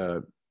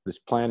this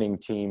planning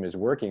team is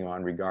working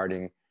on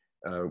regarding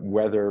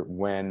whether,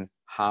 when,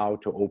 how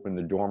to open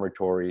the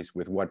dormitories,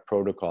 with what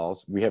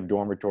protocols. We have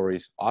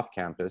dormitories off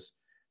campus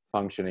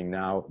functioning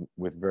now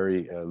with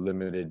very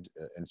limited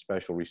and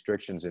special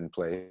restrictions in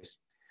place.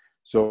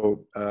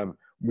 So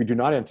we do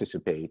not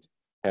anticipate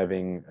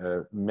having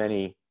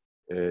many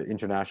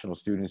international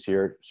students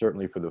here,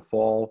 certainly for the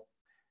fall.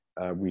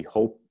 We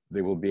hope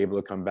they will be able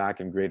to come back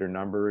in greater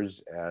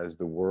numbers as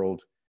the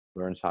world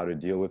learns how to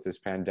deal with this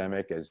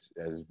pandemic, as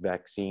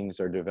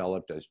vaccines are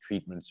developed, as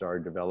treatments are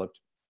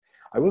developed.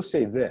 I will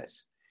say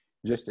this,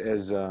 just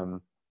as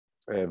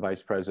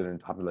Vice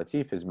President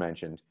Abdulatif has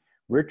mentioned,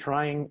 we're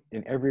trying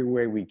in every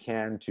way we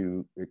can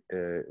to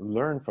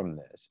learn from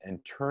this and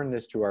turn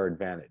this to our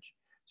advantage.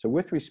 So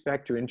with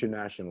respect to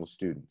international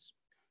students,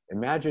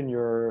 imagine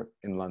you're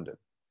in London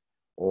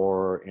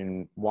or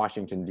in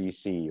Washington,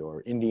 DC,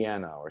 or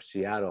Indiana, or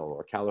Seattle,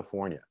 or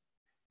California,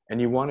 and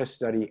you want to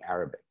study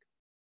Arabic,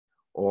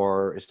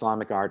 or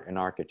Islamic art and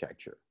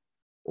architecture,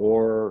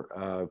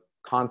 or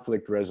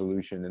conflict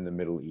resolution in the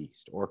Middle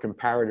East, or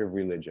comparative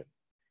religion,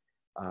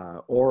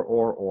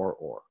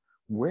 or.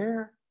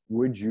 Where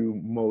would you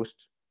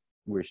most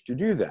wish to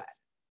do that?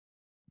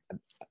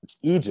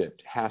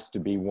 Egypt has to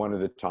be one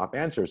of the top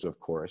answers, of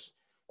course,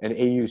 and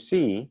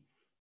AUC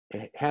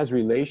has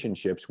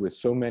relationships with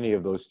so many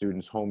of those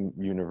students' home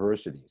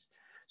universities.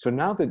 So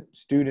now that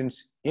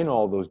students in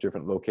all those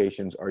different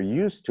locations are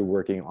used to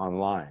working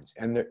online,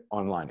 and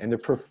the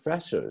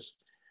professors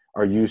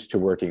are used to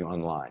working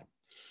online,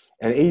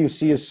 and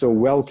AUC is so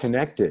well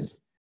connected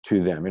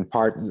to them. In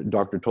part,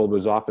 Dr.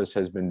 Tolba's office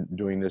has been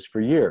doing this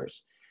for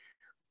years.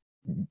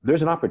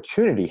 There's an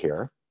opportunity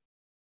here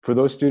for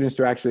those students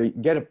to actually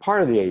get a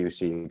part of the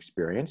AUC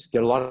experience,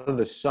 get a lot of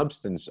the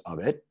substance of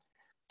it.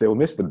 They will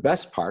miss the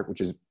best part,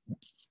 which is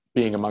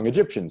being among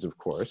Egyptians, of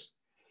course,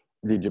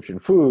 the Egyptian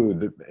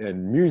food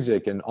and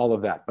music and all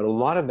of that. But a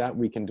lot of that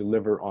we can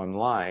deliver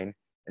online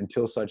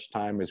until such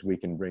time as we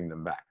can bring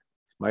them back.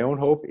 My own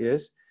hope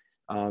is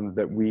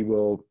that we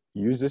will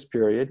use this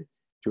period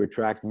to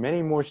attract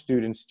many more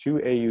students to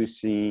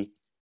AUC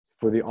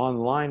for the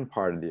online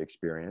part of the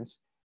experience,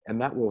 and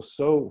that will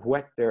so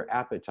whet their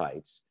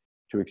appetites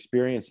to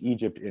experience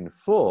Egypt in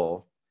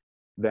full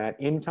that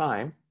in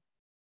time,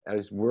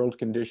 as world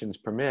conditions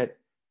permit,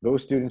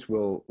 those students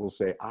will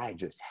say, I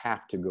just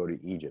have to go to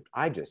Egypt.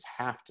 I just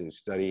have to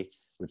study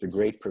with the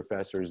great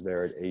professors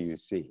there at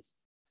AUC.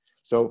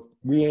 So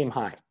we aim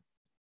high.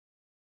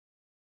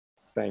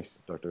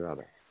 Thanks, Dr.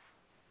 Rada.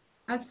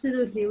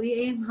 Absolutely, we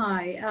aim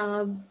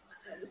high.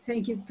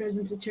 Thank you,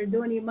 President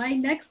Ricciardoni. My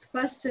next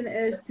question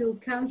is to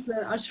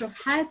Councillor Ashraf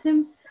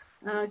Hatem.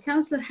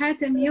 Councillor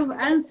Hatem, you've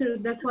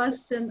answered the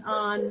question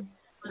on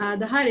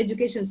the higher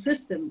education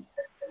system.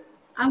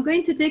 I'm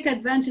going to take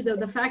advantage of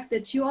the fact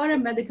that you are a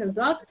medical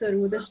doctor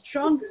with a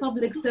strong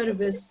public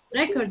service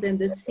record in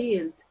this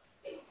field,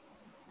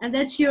 and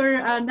that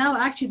you're now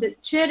actually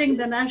chairing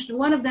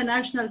one of the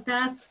national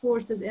task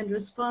forces in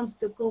response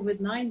to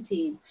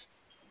COVID-19.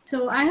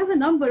 So I have a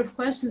number of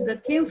questions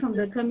that came from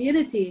the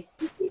community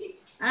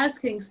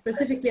asking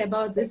specifically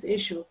about this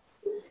issue.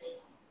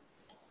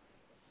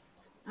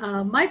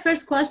 My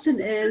first question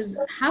is,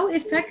 how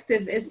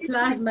effective is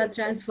plasma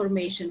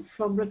transformation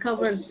from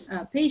recovered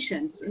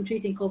patients in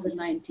treating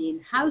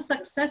COVID-19? How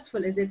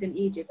successful is it in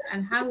Egypt,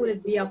 and how will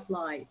it be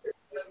applied?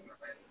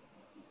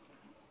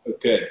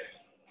 Okay,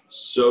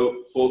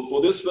 so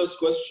for this first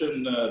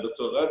question,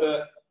 Dr.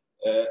 Rada,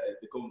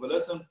 the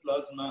convalescent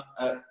plasma,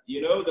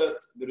 you know that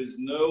there is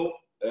no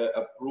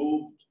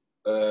approved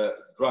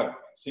drug,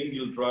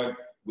 single drug,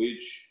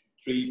 which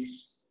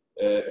treats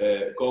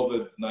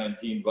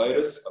COVID-19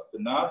 virus up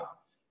to now.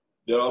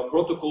 There are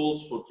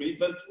protocols for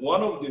treatment.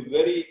 One of the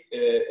very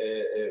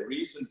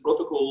recent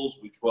protocols,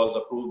 which was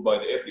approved by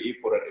the FDA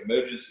for an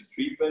emergency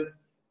treatment,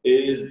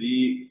 is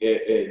the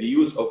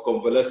use of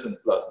convalescent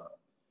plasma.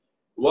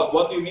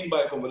 What do you mean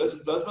by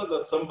convalescent plasma?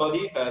 That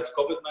somebody has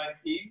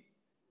COVID-19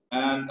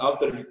 and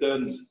after he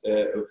turns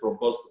from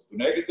positive to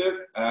negative,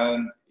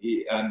 and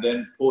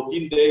then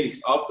 14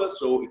 days after,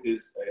 so it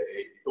is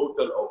a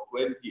total of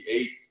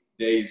 28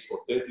 days or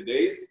 30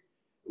 days,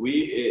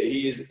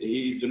 he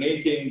is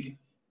donating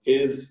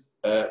his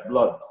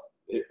blood.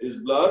 His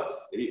blood,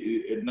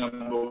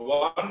 number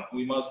one,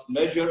 we must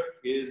measure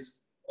his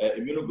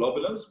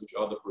immunoglobulins, which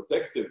are the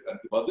protective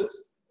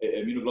antibodies,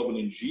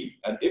 immunoglobulin G,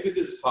 and if it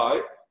is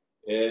high,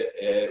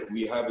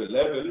 we have a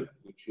level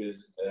which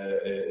is,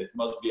 it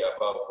must be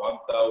above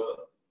 1,000.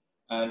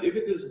 And if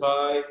it is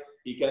high,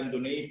 he can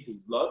donate his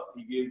blood.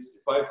 He gives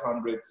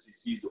 500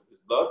 cc's of his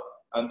blood.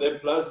 And then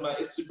plasma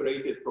is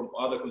separated from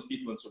other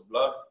constituents of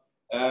blood.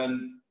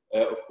 And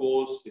of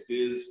course, it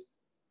is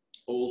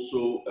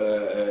also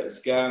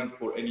scanned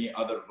for any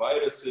other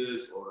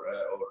viruses or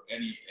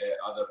any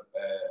other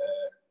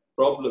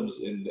problems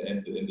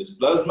in this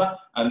plasma.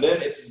 And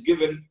then it's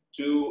given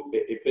to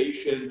a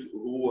patient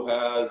who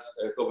has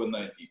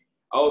COVID-19.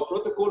 Our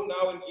protocol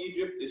now in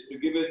Egypt is to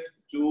give it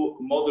to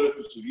moderate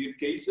to severe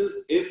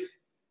cases if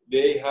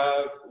they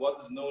have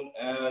what is known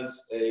as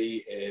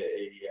a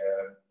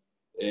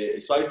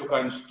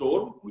cytokine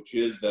storm, which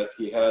is that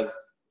he has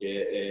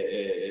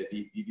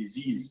the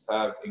disease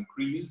have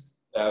increased,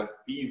 have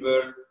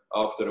fever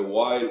after a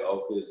while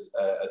of his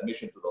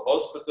admission to the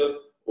hospital,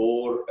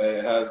 or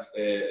has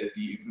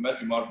the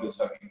inflammatory markers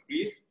have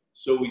increased.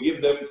 So we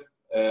give them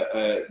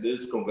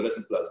this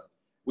convalescent plasma.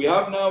 We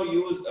have now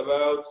used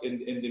about,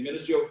 in the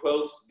Ministry of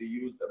Health, they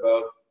used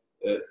about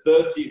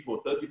 30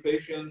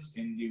 patients.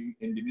 In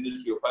the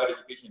Ministry of Higher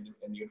Education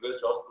and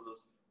university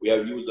hospitals, we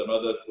have used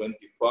another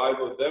 25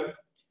 of them.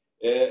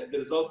 The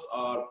results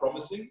are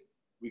promising.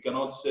 We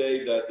cannot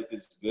say that it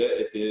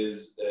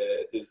is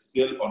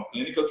still on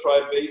clinical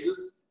trial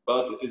basis,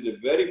 but it is a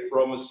very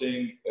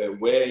promising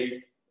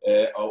way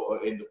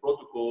in the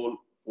protocol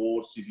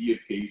for severe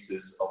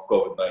cases of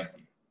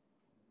COVID-19.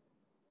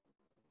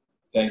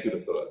 Thank you,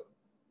 Dr.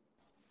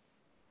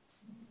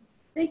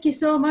 Thank you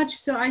so much.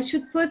 So I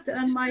should put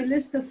on my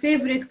list of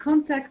favorite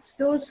contacts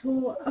those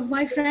of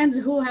my friends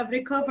who have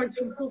recovered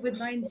from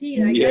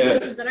COVID-19. I guess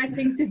this is the right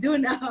thing to do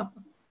now.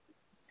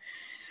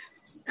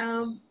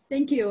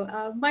 Thank you.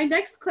 My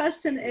next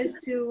question is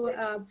to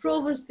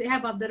Provost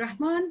Ihab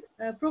Abdulrahman.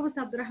 Provost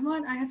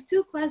Abdulrahman, I have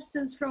two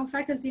questions from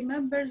faculty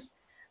members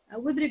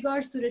with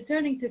regards to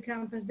returning to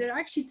campus. There are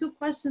actually two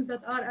questions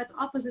that are at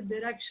opposite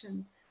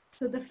direction.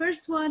 So the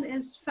first one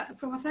is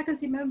from a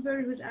faculty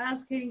member who's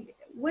asking,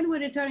 when we're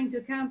returning to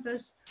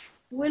campus,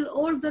 will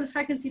all the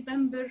faculty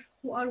members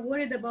who are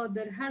worried about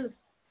their health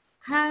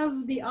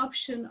have the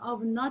option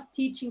of not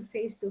teaching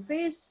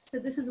face-to-face? So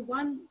this is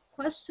one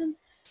question.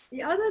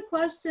 The other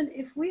question,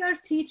 if we are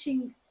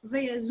teaching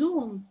via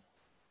Zoom,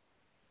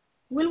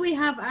 will we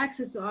have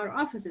access to our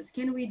offices?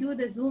 Can we do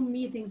the Zoom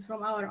meetings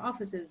from our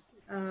offices?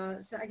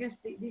 So I guess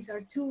these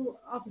are two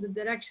opposite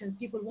directions,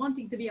 people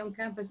wanting to be on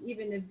campus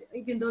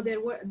even though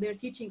they're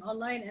teaching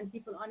online and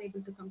people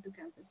unable to come to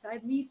campus. So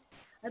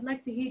I'd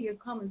like to hear your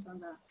comments on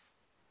that.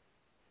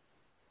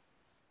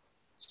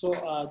 So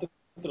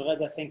Dr.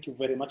 Ghada, thank you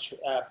very much.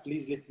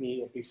 Please let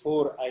me,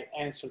 before I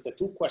answer the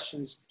two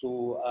questions,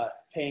 to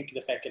thank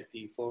the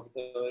faculty for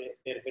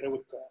their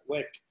heroic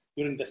work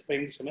during the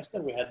spring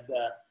semester. We had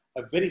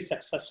a very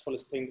successful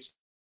spring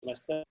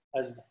semester.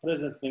 As the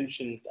President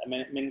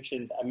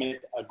mentioned a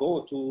minute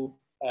ago,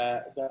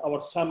 our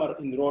summer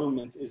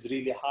enrollment is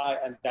really high,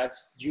 and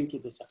that's due to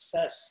the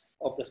success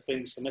of the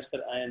spring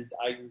semester. And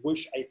I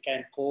wish I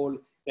can call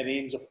the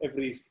names of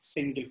every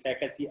single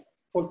faculty,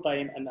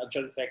 full-time and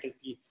adjunct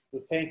faculty, to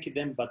thank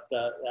them, but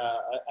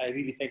I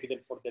really thank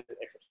them for their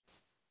effort.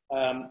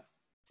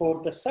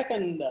 For the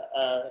second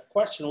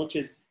question, which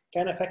is,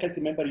 can a faculty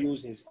member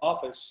use his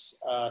office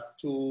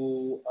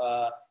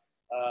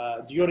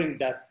during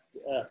that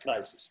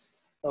crisis?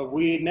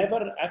 We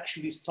never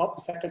actually stopped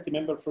the faculty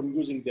member from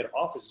using their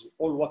offices.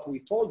 All what we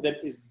told them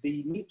is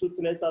they need to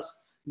let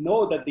us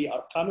know that they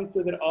are coming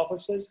to their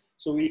offices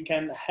so we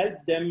can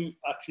help them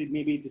actually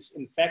maybe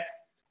disinfect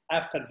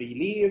after they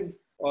leave,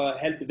 or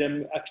help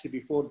them actually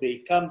before they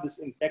come,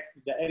 disinfect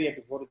the area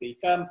before they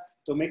come,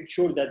 to make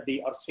sure that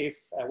they are safe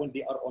when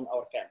they are on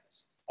our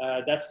campus.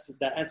 That's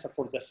the answer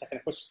for the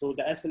second question. So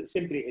the answer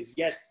simply is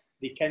yes,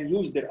 they can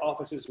use their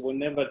offices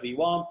whenever they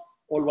want.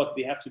 All what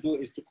they have to do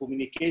is to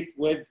communicate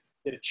with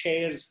their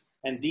chairs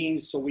and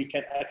deans so we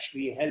can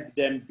actually help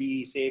them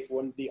be safe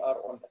when they are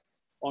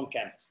on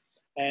campus.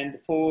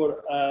 And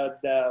for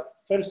the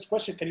first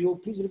question, can you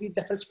please repeat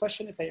the first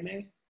question, if I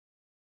may?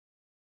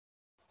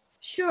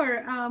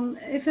 Sure.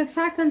 If a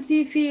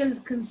faculty feels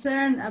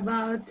concerned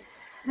about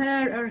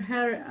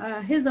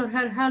his or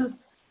her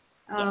health,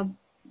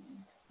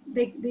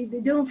 they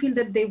don't feel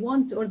that they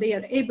want or they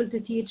are able to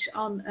teach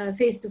on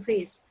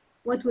face-to-face,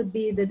 what would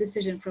be the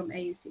decision from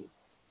AUC?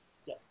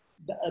 Yeah,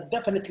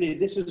 definitely.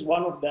 This is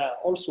one of the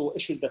also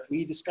issues that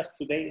we discussed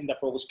today in the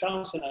Provost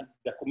Council and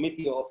the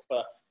committee of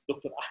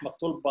Dr. Ahmed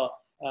Tulba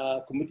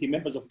committee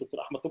members of Dr.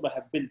 Ahmed Tolba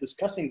have been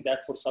discussing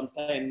that for some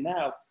time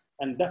now.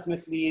 And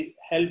definitely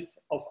health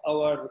of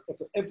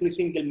every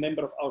single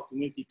member of our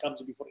community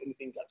comes before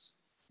anything else.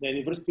 The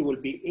university will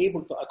be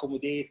able to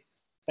accommodate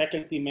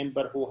faculty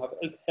members who have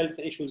health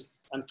issues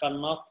and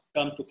cannot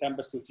come to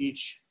campus to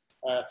teach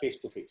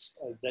face-to-face.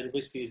 The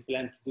university is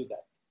planned to do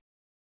that.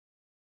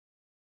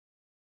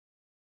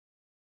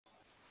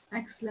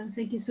 Excellent,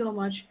 thank you so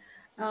much.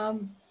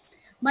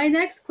 My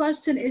next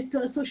question is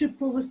to Associate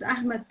Provost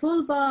Ahmed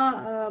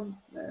Tolba.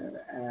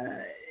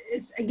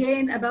 It's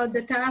again about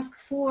the task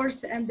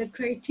force and the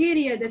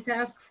criteria the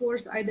task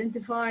force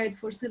identified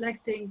for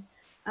selecting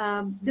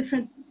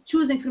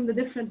choosing from the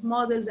different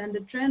models and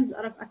the trends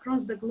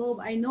across the globe.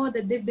 I know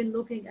that they've been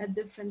looking at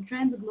different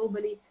trends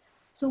globally.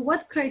 So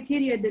what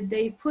criteria did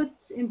they put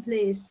in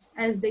place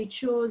as they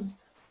chose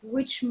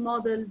which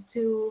model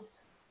to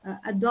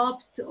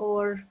adopt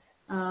or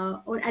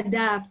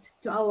adapt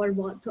to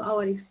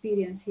our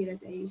experience here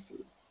at AUC?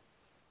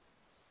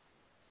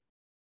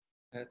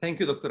 Thank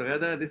you, Dr.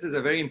 Ghada. This is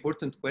a very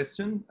important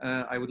question.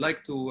 I would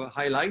like to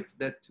highlight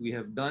that we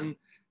have done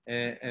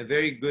a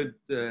very good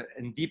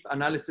and deep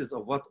analysis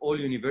of what all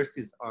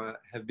universities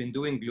have been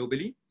doing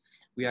globally.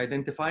 We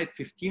identified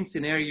 15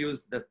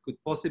 scenarios that could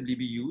possibly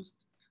be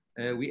used.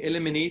 We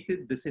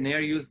eliminated the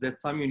scenarios that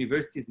some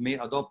universities may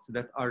adopt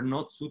that are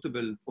not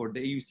suitable for the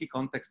AUC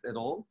context at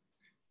all,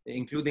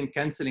 including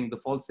canceling the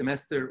fall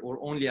semester or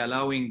only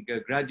allowing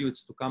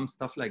graduates to come,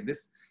 stuff like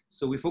this.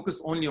 So we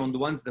focused only on the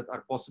ones that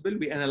are possible.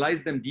 We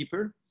analyzed them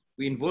deeper.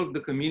 We involved the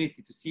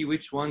community to see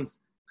which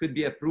ones could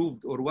be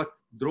approved or what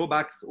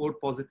drawbacks or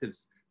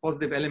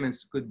positive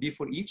elements could be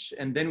for each.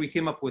 And then we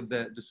came up with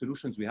the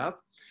solutions we have.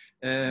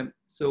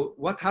 So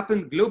what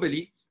happened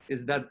globally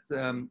is that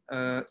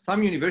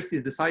some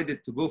universities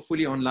decided to go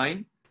fully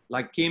online,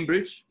 like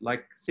Cambridge,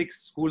 like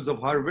 6 schools of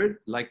Harvard,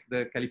 like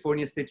the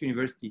California State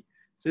University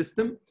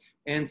system,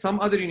 and some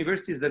other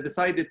universities that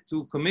decided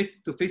to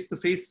commit to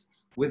face-to-face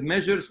with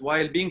measures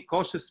while being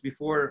cautious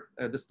before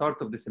the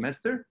start of the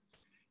semester.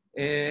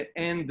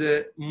 And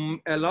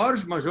a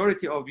large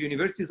majority of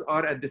universities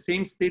are at the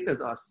same state as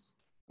us.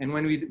 And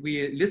when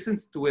we listened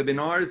to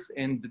webinars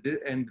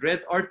and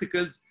read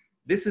articles,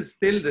 this is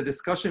still the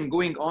discussion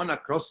going on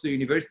across the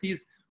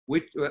universities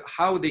with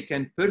how they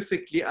can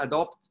perfectly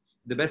adopt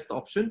the best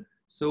option.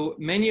 So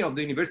many of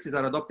the universities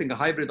are adopting a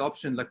hybrid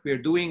option like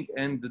we're doing,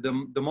 and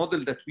the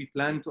model that we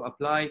plan to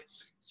apply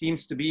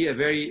seems to be a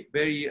very,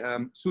 very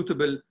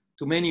suitable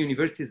to many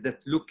universities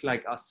that look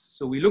like us.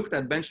 So we looked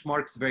at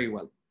benchmarks very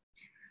well.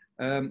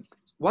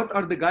 What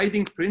are the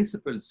guiding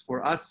principles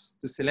for us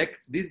to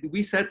select this?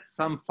 We set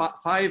some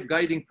 5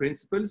 guiding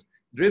principles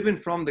driven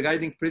from the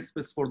guiding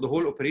principles for the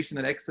whole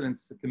Operational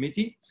Excellence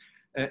Committee.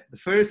 The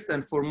first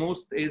and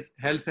foremost is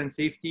health and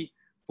safety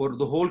for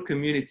the whole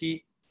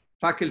community,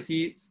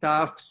 faculty,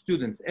 staff,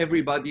 students.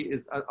 Everybody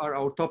are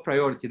our top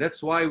priority.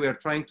 That's why we are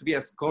trying to be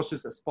as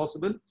cautious as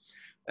possible.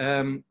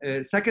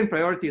 Second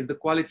priority is the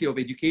quality of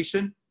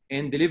education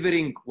and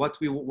delivering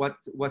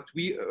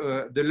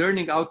the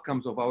learning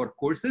outcomes of our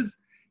courses.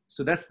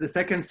 So that's the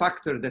second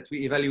factor that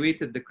we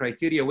evaluated the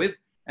criteria with.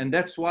 And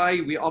that's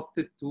why we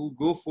opted to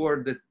go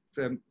for the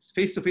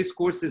face-to-face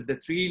courses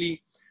that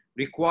really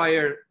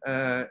require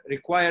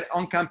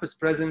on-campus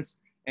presence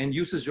and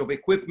usage of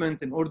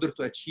equipment in order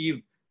to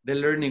achieve the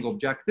learning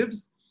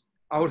objectives.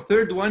 Our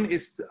third one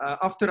is,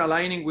 after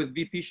aligning with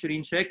VP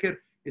Shireen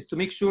Shaker, is to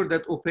make sure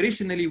that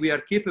operationally we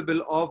are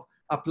capable of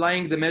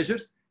applying the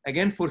measures,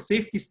 again, for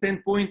safety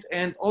standpoint,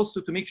 and also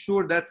to make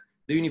sure that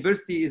the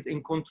university is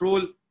in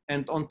control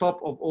and on top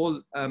of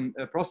all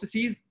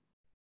processes.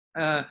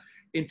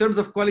 In terms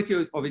of quality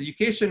of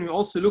education, we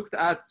also looked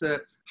at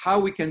how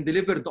we can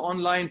deliver the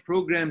online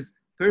programs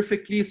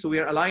perfectly. So we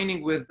are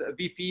aligning with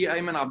VP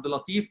Ayman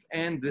Abdulatif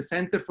and the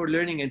Center for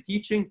Learning and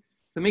Teaching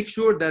to make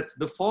sure that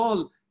the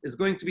fall is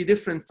going to be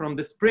different from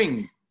the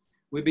spring.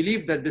 We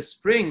believe that the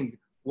spring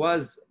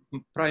was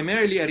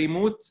primarily a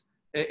remote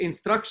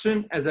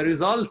instruction as a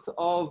result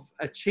of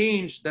a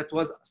change that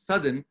was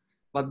sudden.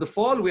 But the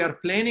fall, we are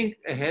planning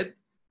ahead.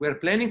 We are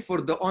planning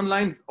for the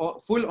online,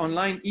 full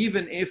online,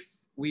 even if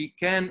we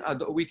can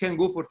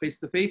go for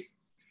face-to-face.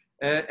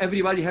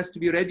 Everybody has to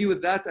be ready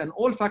with that, and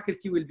all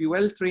faculty will be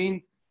well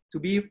trained to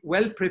be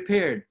well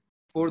prepared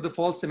for the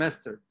fall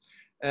semester.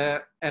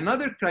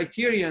 Another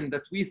criterion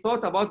that we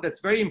thought about that's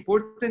very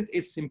important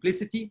is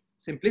simplicity.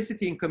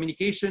 Simplicity in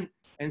communication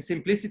and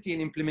simplicity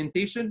in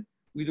implementation.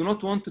 We do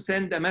not want to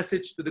send a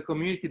message to the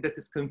community that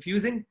is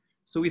confusing.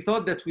 So we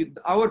thought that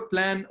our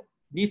plan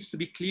needs to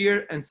be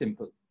clear and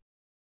simple.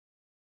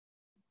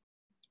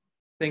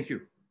 Thank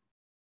you.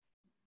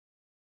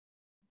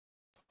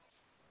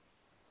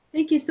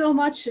 Thank you so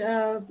much,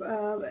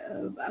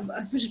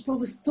 Associate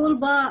Provost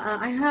Tolba.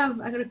 I have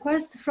a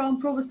request from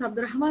Provost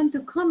Abdurrahman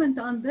to comment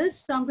on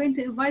this. So I'm going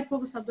to invite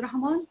Provost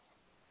Abdurrahman.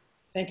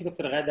 Thank you,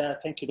 Dr. Ghada.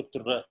 Thank you,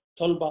 Dr.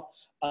 Tolba.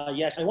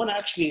 Yes, I want to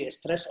actually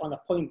stress on a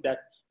point that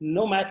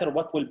no matter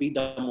what will be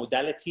the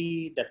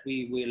modality that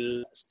we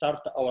will start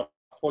our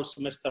fall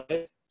semester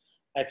with,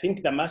 I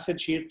think the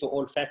message here to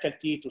all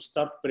faculty to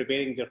start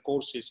preparing their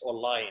courses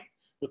online,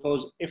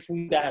 because if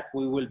we do that,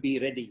 we will be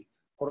ready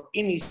for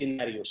any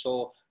scenario.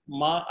 So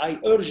I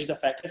urge the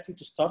faculty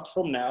to start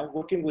from now,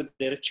 working with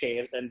their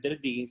chairs and their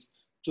deans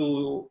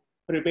to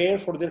prepare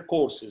for their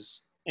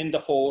courses in the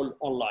fall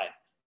online.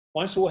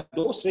 Once we have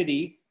those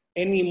ready,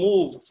 any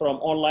move from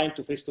online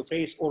to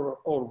face-to-face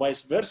or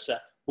vice versa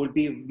will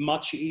be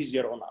much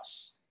easier on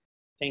us.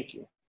 Thank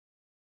you.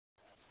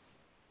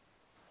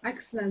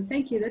 Excellent,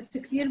 thank you. That's a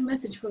clear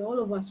message for all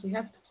of us. We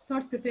have to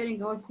start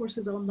preparing our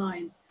courses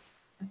online.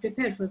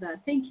 Prepare for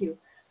that, thank you.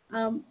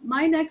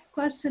 My next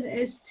question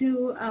is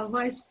to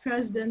Vice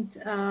President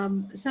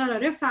Sarah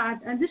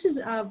Rifat, and this is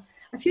a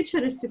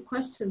futuristic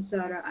question,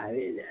 Sarah.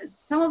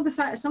 Some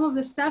of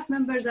the staff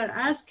members are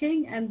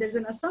asking, and there's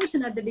an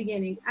assumption at the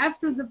beginning,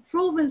 after the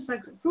proven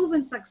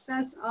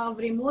success of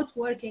remote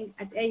working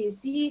at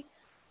AUC,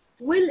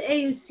 will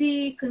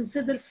AUC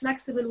consider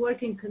flexible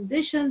working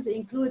conditions,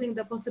 including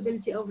the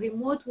possibility of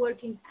remote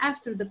working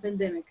after the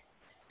pandemic,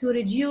 to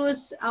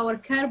reduce our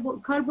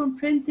carbon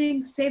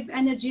printing, save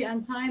energy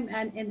and time,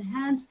 and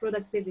enhance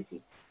productivity?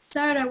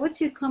 Sarah,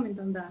 what's your comment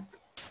on that?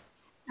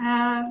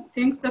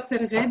 Thanks,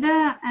 Dr.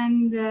 Ghada.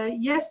 And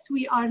yes,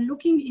 we are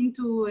looking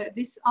into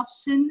this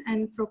option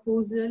and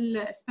proposal,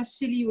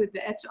 especially with the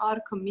HR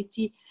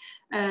committee,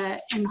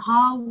 and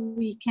how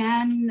we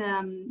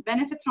can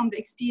benefit from the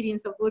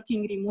experience of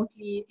working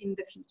remotely in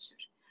the future.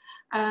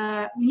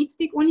 We need to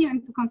take only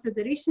into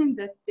consideration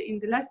that in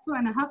the last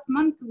 2.5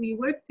 months, we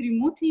worked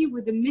remotely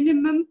with the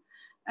minimum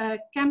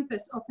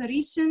campus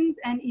operations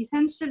and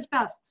essential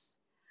tasks.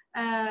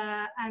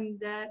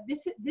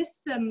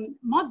 This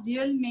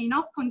module may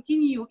not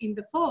continue in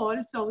the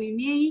fall, so we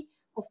may,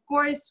 of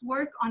course,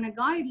 work on a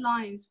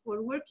guidelines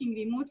for working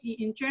remotely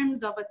in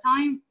terms of a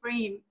time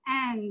frame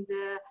and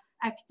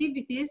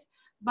activities,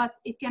 but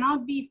it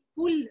cannot be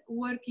full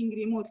working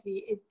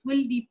remotely. It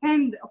will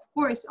depend, of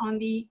course, on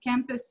the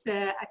campus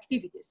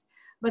activities.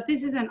 But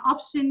this is an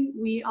option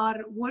we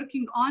are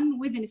working on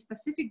within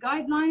specific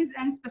guidelines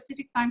and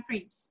specific time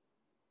frames.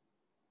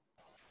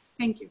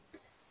 Thank you.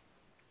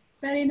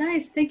 Very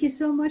nice. Thank you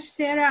so much,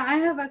 Sarah. I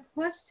have a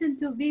question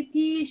to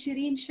VP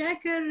Shireen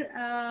Shaker.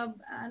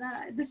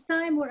 This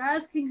time we're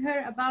asking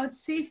her about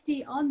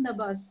safety on the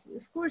bus.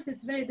 Of course,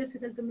 it's very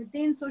difficult to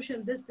maintain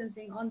social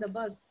distancing on the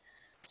bus.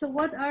 So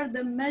what are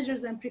the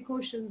measures and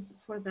precautions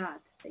for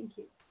that? Thank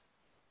you.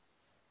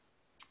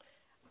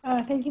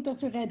 Thank you,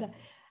 Dr. Ghada.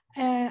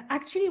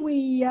 Actually,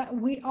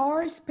 we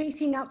are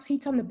spacing out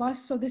seats on the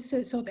bus. So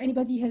so if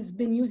anybody has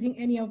been using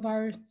any of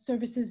our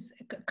services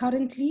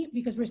currently,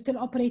 because we're still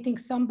operating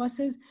some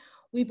buses,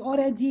 we've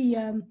already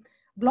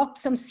blocked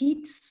some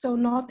seats. So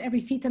not every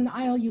seat in the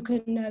aisle you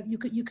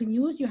can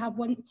use. You have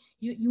one.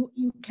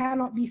 You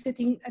cannot be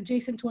sitting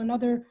adjacent to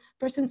another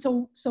person.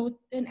 So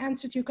in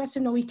answer to your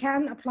question, no, we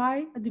can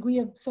apply a degree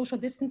of social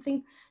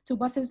distancing to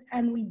buses,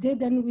 and we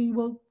did, and we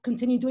will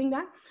continue doing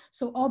that.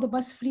 So all the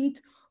bus fleet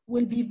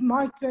will be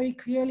marked very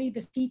clearly,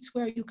 the seats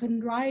where you can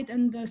ride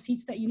and the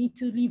seats that you need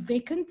to leave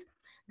vacant.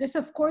 This,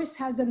 of course,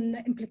 has an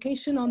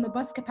implication on the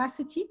bus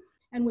capacity,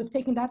 and we've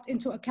taken that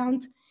into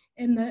account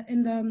in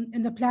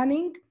the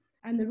planning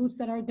and the routes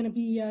that are going to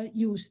be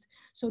used.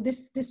 So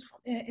this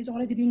is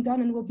already being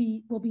done and will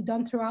be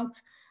done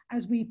throughout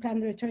as we plan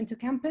the return to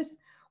campus.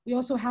 We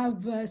also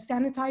have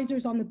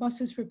sanitizers on the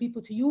buses for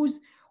people to use.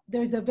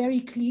 There's a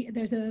very clear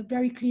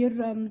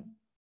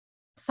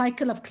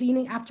cycle of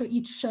cleaning after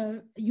each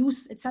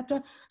use,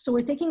 etc. So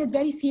we're taking it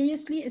very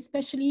seriously,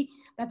 especially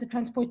that the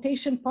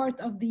transportation part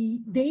of the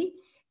day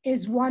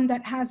is one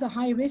that has a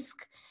high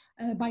risk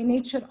by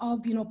nature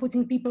of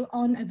putting people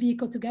on a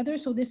vehicle together.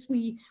 So this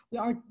we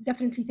are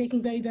definitely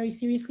taking very, very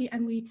seriously,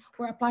 and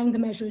we're applying the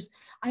measures.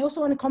 I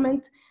also want to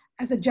comment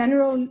as a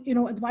general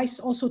advice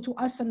also to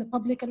us and the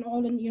public and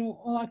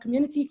all our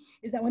community,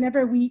 is that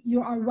whenever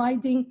you are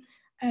riding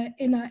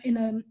in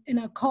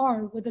a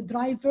car with a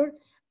driver,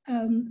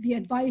 the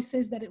advice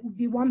is that it would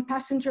be one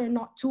passenger and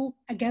not two,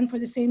 again for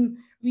the same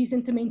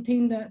reason, to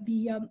maintain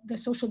the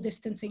social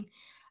distancing.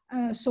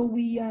 So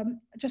we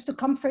just to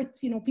comfort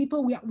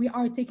people, we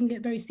are taking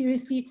it very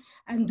seriously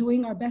and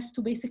doing our best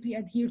to basically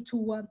adhere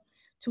to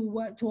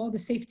all the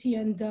safety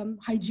and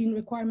hygiene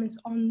requirements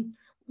on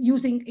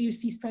using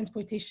AUC's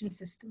transportation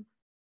system.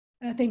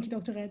 Thank you,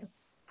 Dr. Ghada.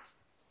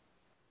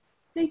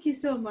 Thank you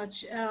so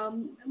much.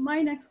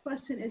 My next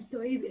question is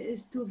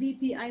to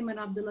VP Ayman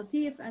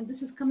Abdulatif, and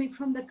this is coming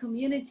from the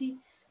community.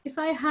 If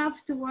I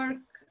have to work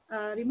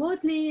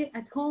remotely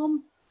at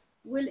home,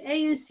 will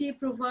AUC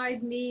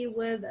provide me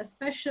with a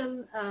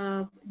special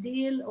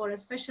deal or a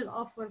special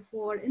offer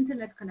for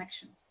internet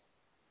connection?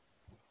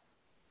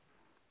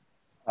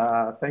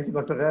 Thank you,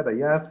 Dr. Ghada.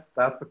 Yes,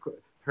 that's a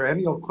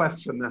perennial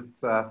question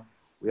that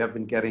we have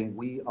been getting.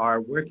 We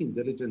are working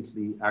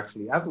diligently,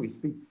 actually, as we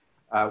speak.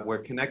 We're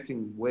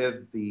connecting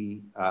with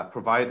the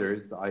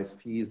providers, the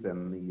ISPs,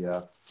 and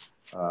the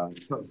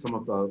some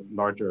of the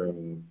larger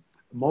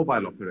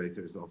mobile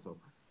operators also,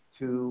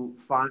 to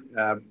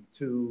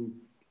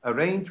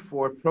arrange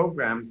for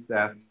programs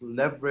that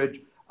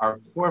leverage our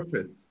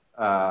corporate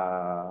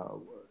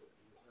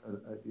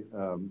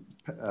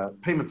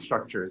payment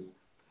structures.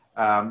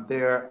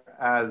 There,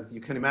 as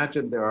you can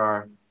imagine, there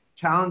are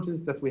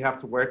challenges that we have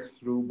to work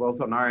through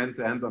both on our ends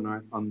and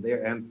on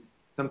their ends.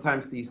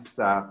 Sometimes these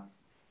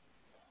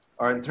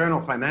our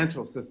internal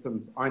financial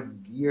systems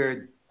aren't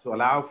geared to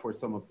allow for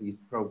some of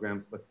these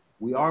programs, but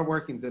we are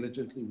working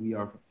diligently. We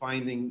are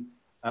finding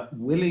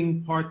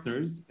willing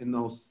partners in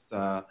those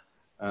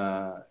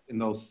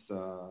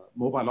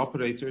mobile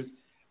operators.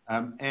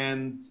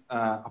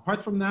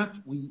 Apart from that,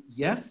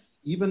 yes,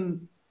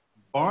 even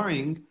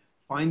barring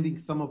finding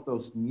some of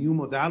those new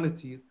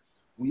modalities,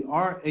 we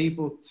are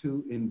able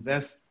to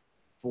invest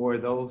for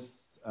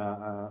those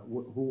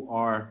who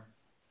are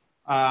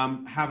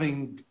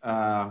having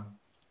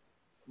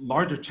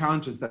larger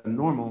challenges than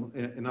normal.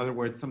 In other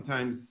words,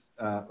 sometimes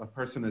a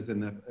person is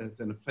in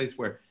a place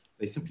where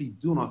they simply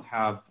do not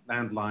have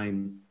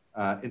landline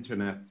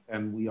internet,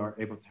 and we are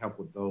able to help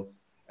with those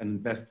and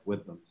invest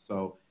with them.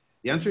 So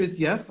the answer is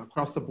yes,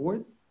 across the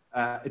board.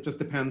 It just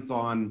depends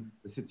on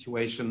the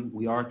situation.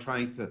 We are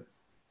trying to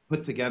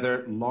put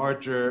together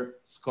larger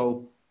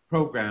scope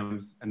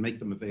programs and make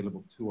them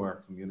available to our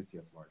community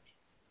at large.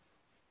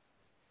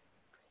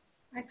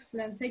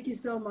 Excellent, thank you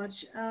so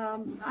much.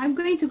 I'm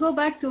going to go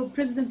back to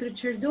President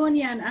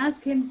Ricciardoni and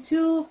ask him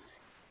two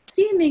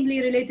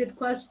seemingly related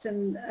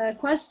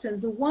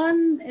questions.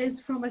 One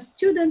is from a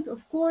student,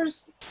 of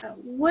course.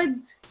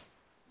 Would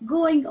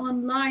going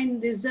online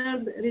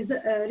result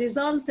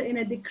in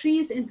a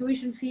decrease in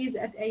tuition fees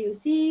at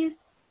AUC?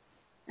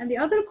 And the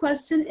other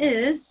question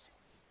is,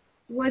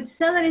 would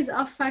salaries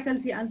of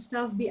faculty and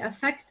staff be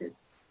affected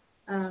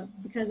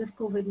because of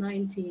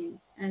COVID-19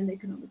 and the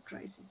economic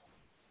crisis?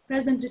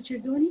 President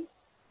Ricciardoni?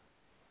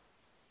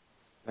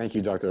 Thank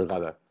you, Dr.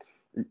 Ghada.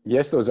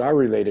 Yes, those are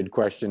related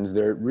questions.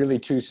 They're really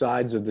two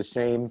sides of the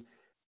same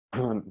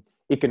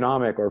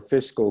economic or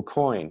fiscal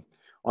coin.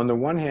 On the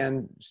one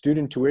hand,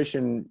 student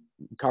tuition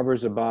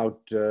covers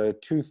about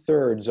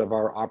 2/3 of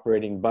our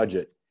operating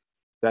budget.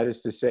 That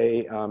is to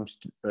say,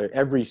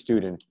 every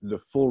student, the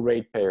full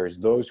ratepayers,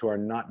 those who are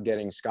not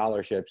getting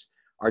scholarships,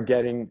 are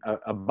getting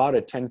about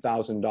a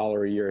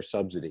 $10,000 a year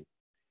subsidy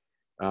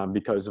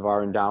because of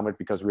our endowment,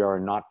 because we are a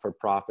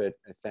not-for-profit,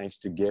 thanks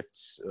to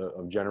gifts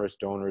of generous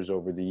donors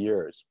over the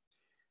years.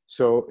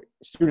 So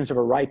students have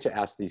a right to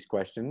ask these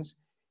questions.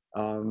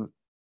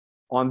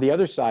 On the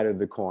other side of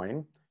the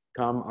coin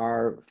come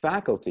our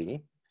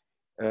faculty.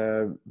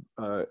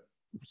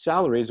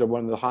 Salaries are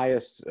one of the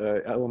highest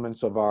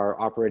elements of our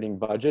operating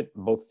budget,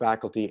 both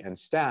faculty and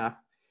staff.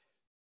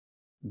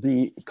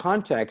 The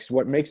context,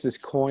 what makes this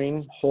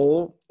coin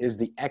whole, is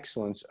the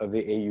excellence of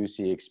the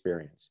AUC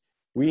experience.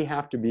 We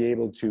have to be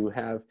able to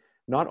have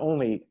not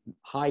only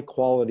high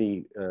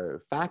quality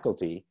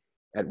faculty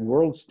at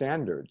world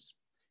standards,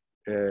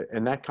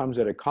 and that comes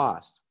at a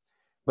cost,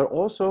 but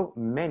also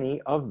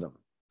many of them.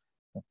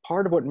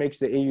 Part of what makes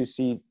the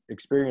AUC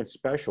experience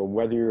special,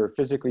 whether you're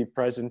physically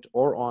present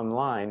or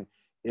online,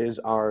 is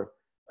our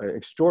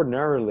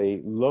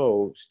extraordinarily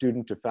low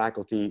student to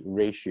faculty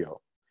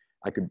ratio.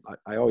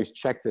 I always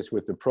check this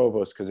with the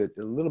provost because it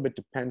a little bit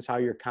depends how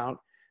you count,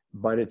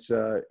 but it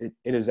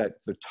is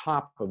at the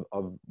top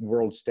of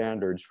world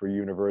standards for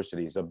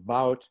universities.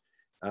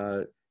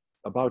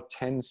 About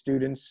 10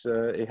 students,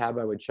 Ihab,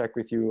 I would check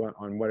with you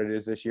on what it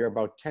is this year,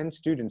 about 10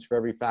 students for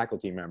every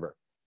faculty member.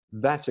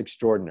 That's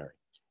extraordinary.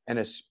 And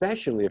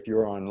especially if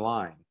you're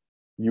online,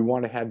 you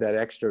want to have that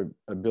extra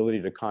ability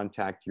to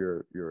contact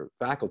your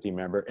faculty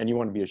member, and you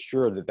want to be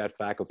assured that that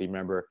faculty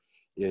member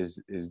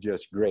is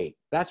just great.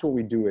 That's what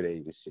we do at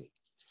AUC.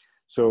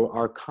 So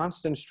our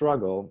constant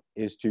struggle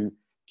is to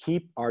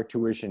keep our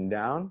tuition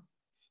down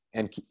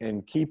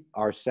and keep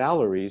our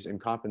salaries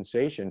and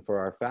compensation for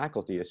our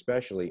faculty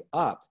especially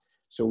up,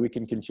 so we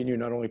can continue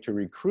not only to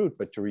recruit,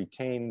 but to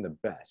retain the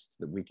best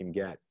that we can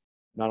get,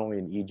 not only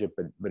in Egypt,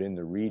 but in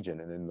the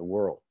region and in the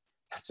world.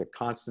 That's a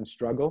constant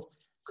struggle.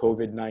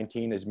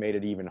 COVID-19 has made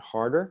it even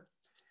harder.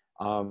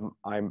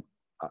 I'm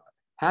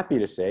happy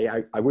to say,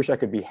 I wish I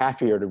could be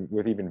happier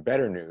with even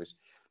better news,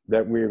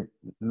 that we've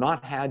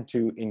not had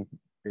to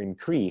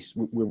increase.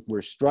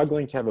 We're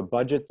struggling to have a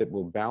budget that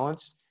will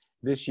balance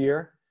this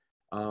year.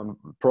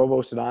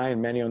 Provost and I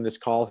and many on this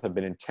call have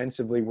been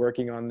intensively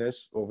working on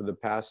this over the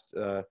past,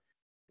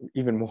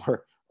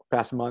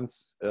 past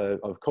months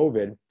of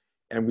COVID.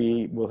 And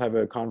we will have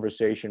a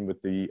conversation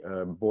with the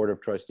Board of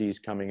Trustees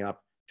coming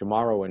up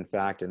tomorrow, in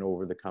fact, and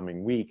over the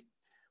coming week.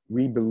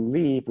 We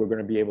believe we're going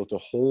to be able to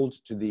hold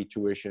to the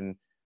tuition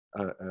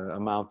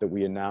amount that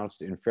we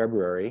announced in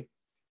February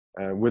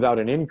without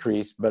an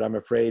increase, but I'm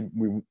afraid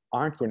we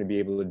aren't going to be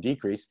able to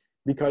decrease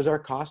because our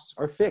costs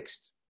are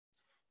fixed.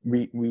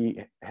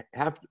 We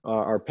have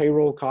our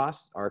payroll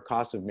costs, our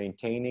costs of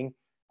maintaining,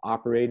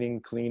 operating,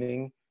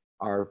 cleaning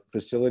our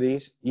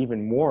facilities,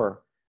 even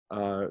more.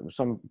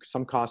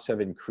 Some costs have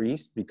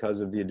increased because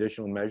of the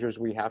additional measures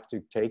we have to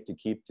take to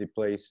keep the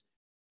place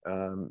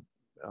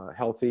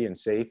healthy and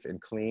safe and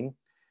clean.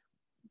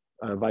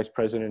 Vice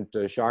President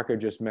Sharkar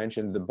just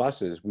mentioned the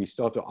buses. We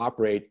still have to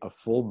operate a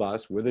full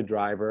bus with a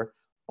driver,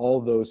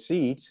 all those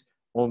seats,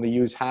 only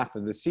use half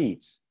of the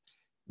seats.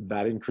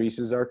 That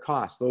increases our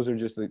costs. Those are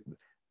just the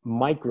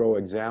micro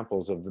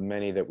examples of the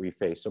many that we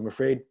face. So I'm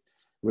afraid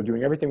we're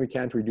doing everything we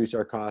can to reduce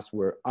our costs.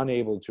 We're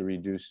unable to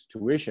reduce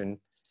tuition.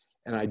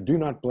 And I do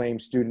not blame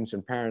students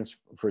and parents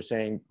for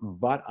saying,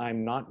 but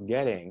I'm not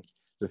getting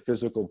the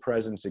physical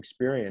presence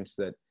experience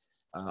that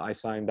I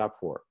signed up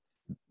for.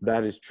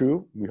 That is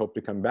true. We hope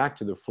to come back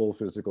to the full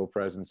physical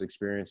presence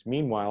experience.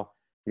 Meanwhile,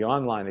 the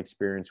online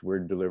experience we're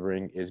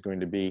delivering is going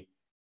to be,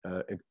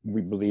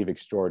 we believe,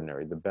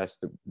 extraordinary, the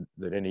best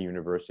that any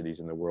universities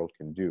in the world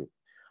can do.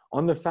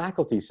 On the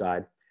faculty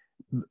side,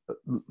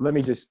 let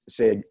me just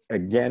say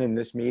again in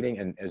this meeting,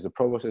 and as the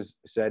provost has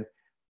said,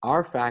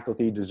 our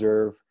faculty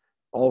deserve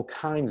all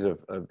kinds of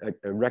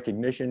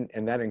recognition,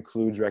 and that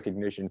includes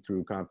recognition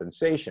through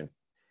compensation.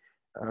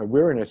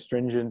 We're in a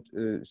stringent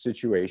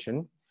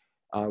situation.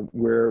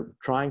 We're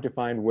trying to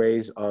find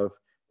ways of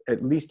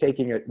at least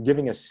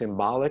giving a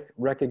symbolic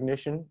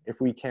recognition, if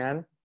we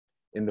can,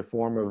 in the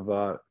form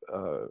of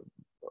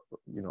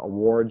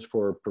awards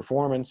for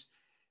performance.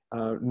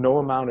 No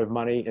amount of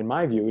money, in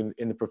my view,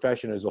 in the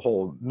profession as a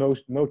whole,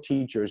 no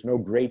teachers, no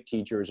great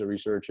teachers or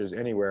researchers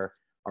anywhere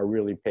are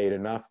really paid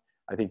enough.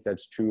 I think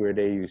that's true at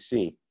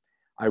AUC.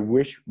 I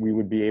wish we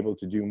would be able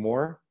to do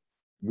more.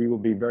 We will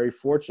be very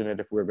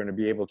fortunate if we're going to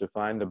be able to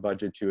find the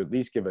budget to at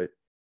least give a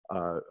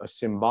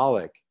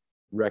symbolic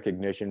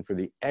recognition for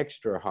the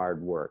extra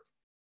hard work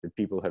that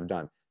people have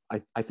done.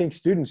 I think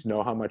students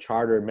know how much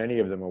harder many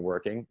of them are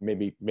working.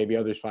 Maybe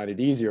others find it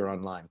easier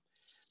online,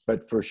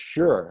 but for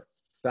sure,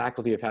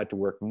 faculty have had to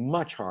work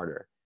much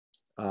harder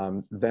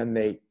than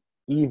they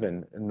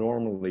even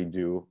normally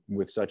do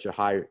with such a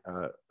high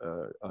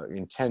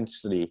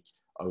intensity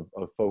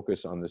of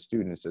focus on the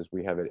students as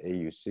we have at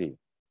AUC.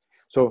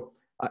 So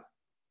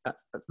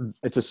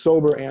it's a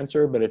sober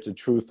answer, but it's a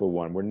truthful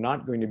one. We're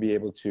not going to be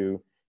able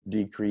to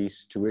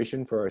decrease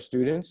tuition for our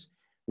students.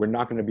 We're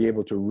not going to be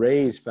able to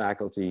raise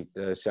faculty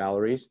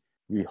salaries.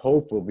 We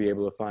hope we'll be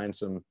able to find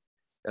some,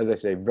 as I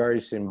say, very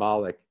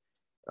symbolic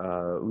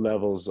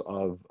levels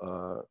of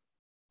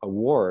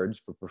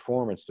awards for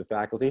performance to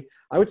faculty.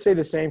 I would say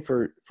the same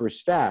for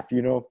staff.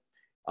 You know,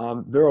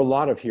 there are a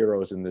lot of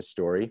heroes in this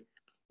story.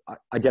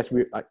 I guess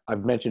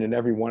I've mentioned in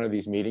every one of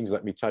these meetings,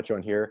 let me touch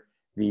on here,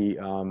 the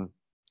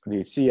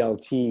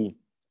CLT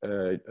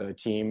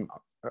team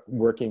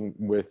working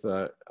with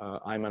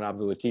Ayman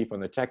Abdul Latif on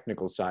the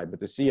technical side, but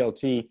the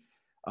CLT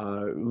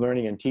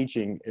learning and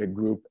teaching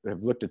group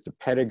have looked at the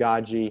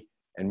pedagogy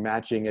and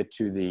matching it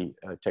to the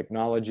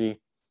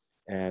technology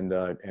and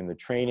the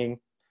training.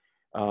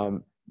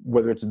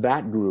 Whether it's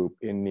that group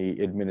in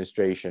the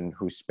administration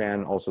who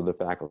span also the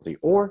faculty,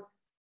 or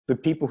the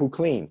people who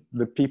clean,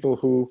 the people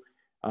who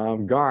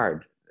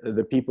guard,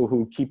 the people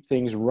who keep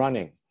things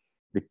running,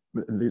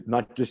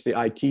 not just the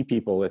IT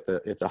people at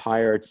the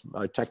higher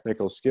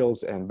technical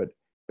skills end,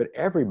 but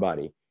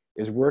everybody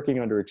is working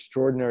under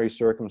extraordinary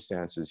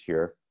circumstances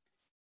here.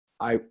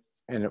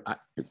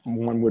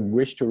 One would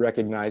wish to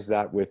recognize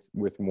that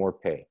with more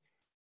pay.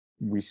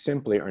 We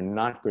simply are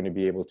not going to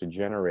be able to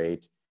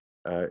generate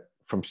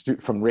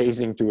from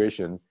raising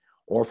tuition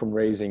or from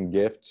raising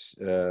gifts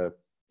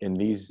in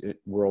these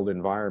world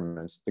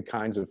environments the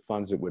kinds of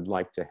funds it would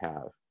like to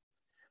have.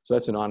 So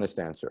that's an honest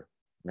answer,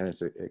 and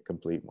it's a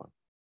complete one.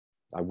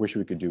 I wish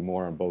we could do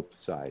more on both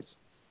sides.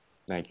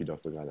 Thank you,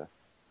 Dr. Ghada.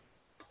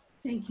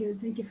 Thank you,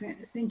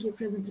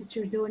 President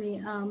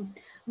Cherdoni. I'm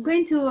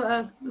going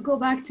to go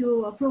back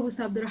to Provost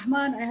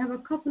Abdurrahman. I have a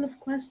couple of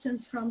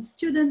questions from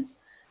students,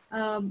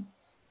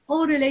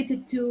 all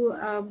related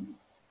to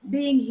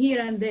being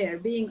here and there,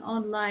 being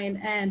online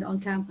and on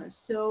campus.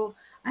 So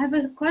I have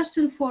a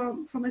question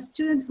from a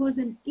student who is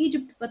in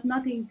Egypt but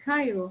not in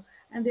Cairo,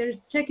 and they're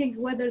checking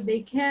whether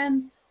they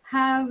can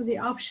have the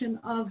option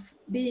of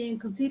being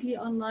completely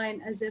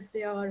online as if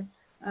they are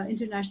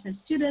international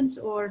students,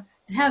 or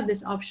have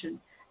this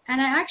option. And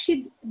I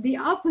actually, the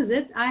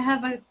opposite, I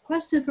have a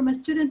question from a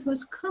student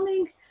who's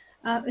coming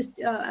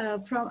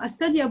from a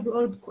study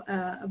abroad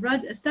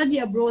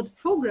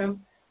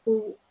program,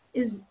 who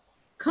is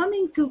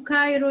coming to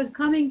Cairo,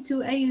 coming to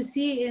AUC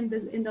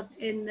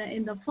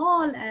in the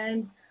fall,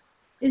 and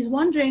is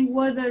wondering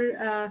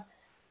whether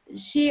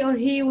she or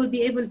he will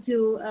be able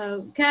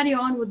to carry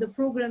on with the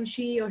program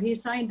she or he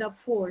signed up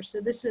for.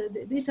 So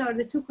these are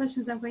the two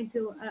questions I'm going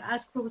to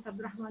ask Provost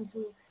Abdurrahman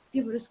to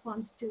give a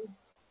response to.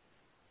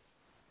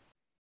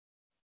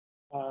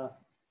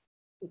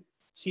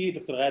 See,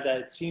 Dr.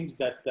 Ghada, it seems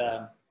that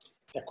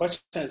the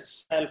question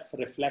itself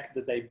reflects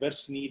the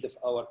diverse need of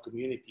our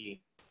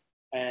community,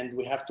 and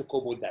we have to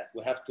cope with that.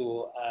 We have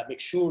to make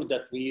sure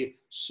that we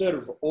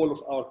serve all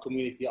of our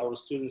community, our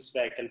students,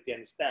 faculty,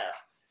 and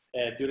staff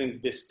during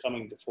this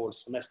coming fall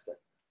semester.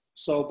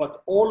 So,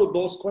 but all of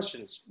those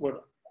questions,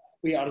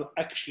 we are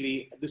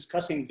actually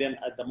discussing them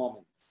at the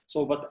moment.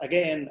 So, but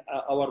again,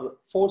 our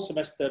fall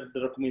semester,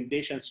 the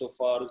recommendation so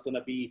far is going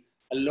to be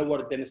a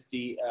lower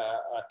density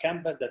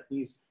campus. That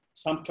means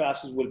some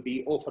classes will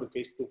be offered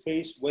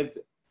face-to-face with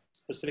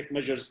specific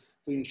measures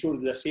to ensure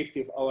the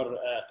safety of our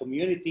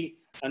community,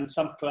 and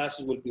some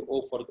classes will be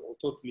offered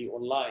totally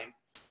online.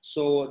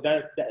 So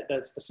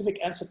the specific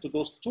answer to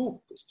those two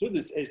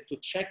students is to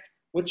check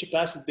which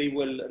classes they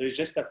will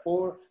register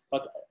for.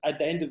 But at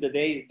the end of the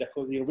day, the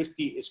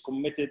university is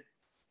committed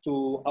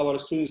to our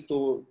students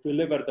to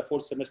deliver the fall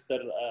semester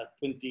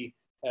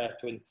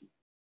 2020.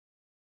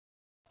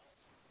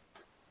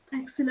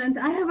 Excellent.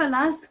 I have a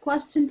last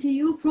question to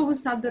you,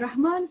 Provost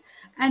Abdurrahman,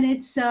 and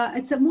it's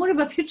a more of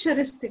a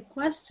futuristic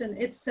question.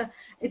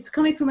 It's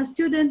coming from a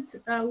student.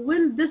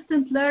 Will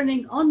distant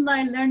learning,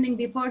 online learning,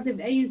 be part of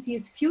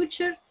AUC's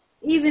future,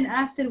 even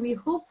after we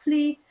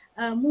hopefully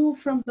move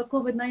from the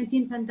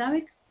COVID-19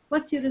 pandemic?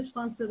 What's your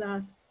response to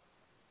that?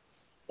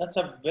 That's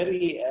a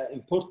very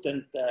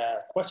important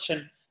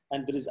question.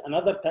 And there is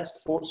another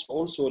task force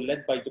also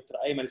led by Dr.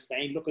 Ayman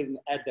Ismail looking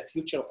at the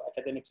future of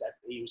academics at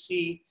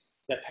AUC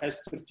that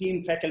has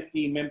 13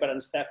 faculty member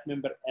and staff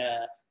member,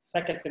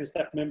 faculty and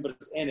staff members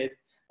in it.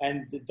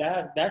 And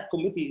that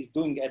committee is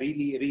doing a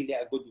really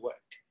a good work.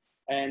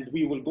 And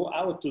we will go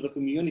out to the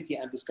community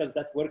and discuss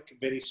that work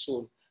very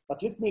soon.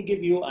 But let me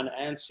give you an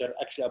answer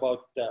actually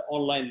about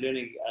online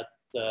learning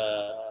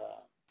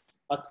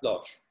at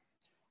large.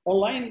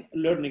 Online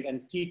learning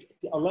and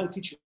online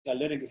teaching and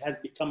learning has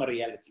become a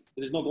reality.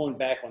 There is no going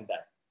back on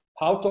that.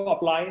 How to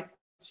apply it,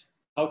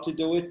 how to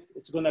do it,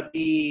 it's going to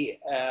be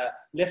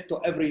left to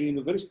every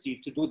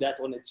university to do that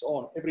on its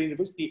own. Every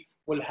university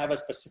will have a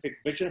specific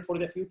vision for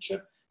the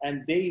future,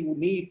 and they will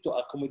need to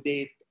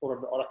accommodate or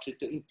actually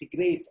to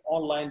integrate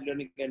online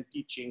learning and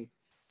teaching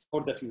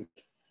for the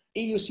future.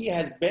 AUC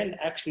has been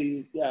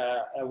actually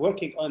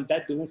working on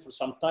that domain for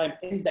some time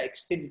in the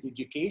extended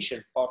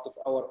education part of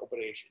our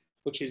operation,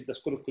 which is the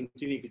School of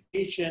Continuing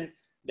Education,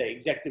 the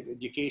Executive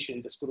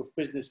Education, the School of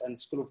Business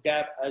and School of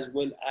GAP, as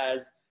well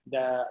as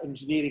the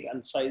Engineering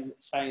and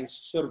Science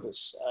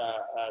Service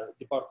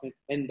department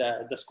in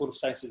the School of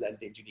Sciences and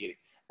Engineering.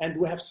 And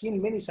we have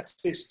seen many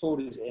success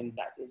stories in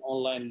that, in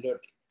online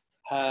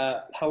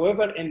learning.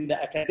 However, in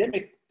the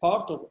academic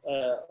part of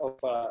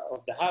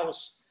the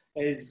house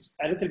is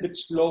a little bit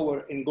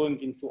slower in going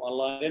into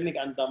online learning.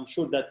 And I'm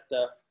sure that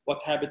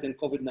what happened in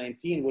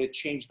COVID-19 will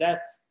change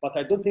that. But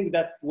I don't think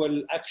that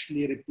will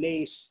actually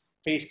replace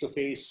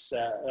face-to-face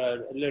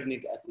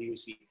learning at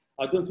AUC.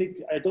 I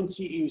don't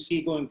see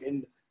AUC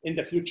going in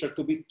the future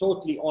to be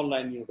totally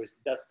online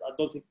university. I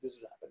don't think this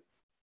is happening.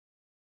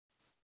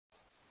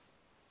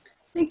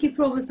 Thank you,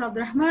 Provost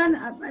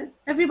Abdurrahman.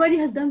 Everybody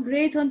has done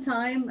great on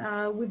time.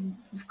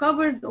 We've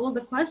covered all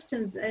the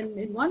questions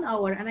in 1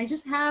 hour, and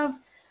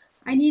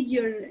I need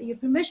your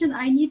permission.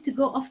 I need to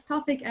go off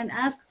topic and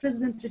ask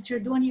President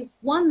Ricciardoni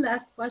one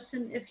last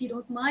question, if you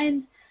don't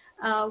mind.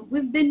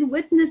 We've been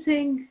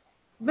witnessing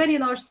very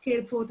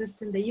large-scale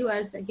protests in the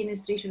US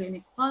against racial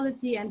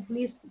inequality and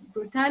police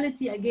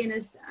brutality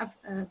against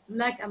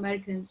Black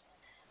Americans.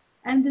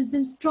 And there's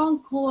been strong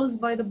calls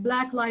by the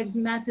Black Lives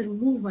Matter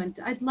movement.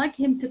 I'd like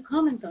him to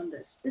comment on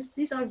this.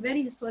 These are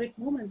very historic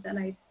moments, and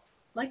I'd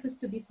like us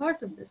to be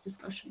part of this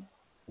discussion.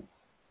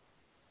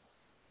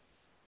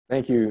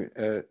 Thank you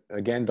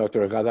again,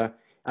 Dr. Ghada.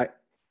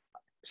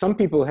 Some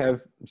people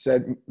have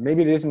said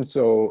maybe it isn't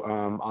so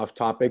off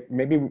topic.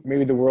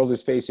 Maybe the world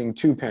is facing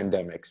two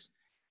pandemics.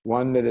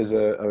 One that is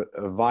a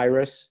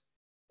virus,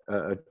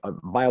 a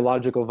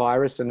biological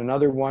virus, and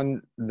another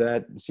one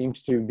that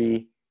seems to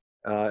be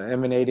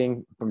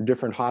emanating from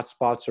different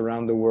hotspots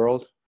around the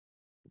world.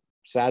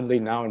 Sadly,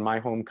 now in my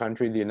home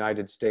country, the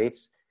United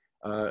States,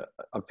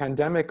 a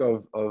pandemic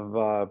of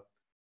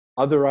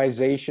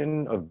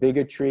otherization, of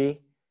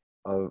bigotry,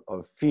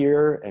 of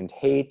fear and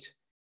hate,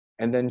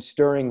 and then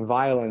stirring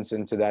violence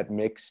into that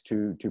mix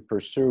to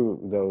pursue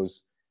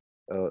those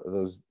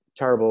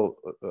terrible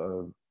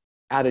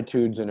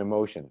attitudes and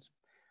emotions.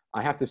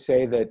 I have to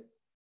say that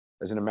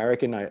as an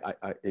American,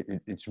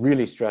 it's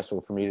really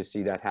stressful for me to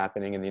see that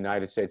happening in the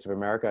United States of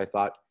America. I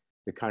thought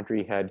the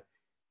country had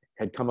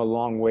come a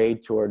long way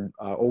toward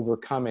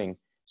overcoming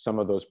some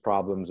of those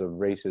problems of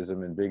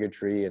racism and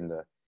bigotry and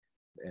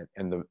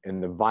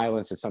the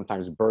violence that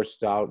sometimes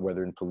bursts out,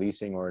 whether in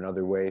policing or in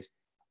other ways.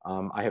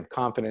 I have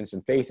confidence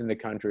and faith in the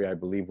country. I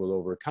believe we'll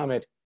overcome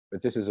it,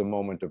 but this is a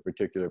moment of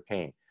particular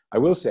pain. I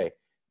will say,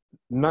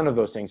 none of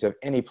those things have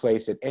any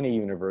place at any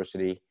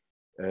university,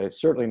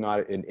 certainly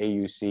not in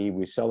AUC.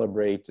 We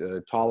celebrate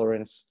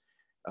tolerance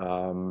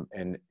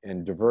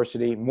and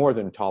diversity more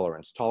than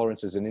tolerance.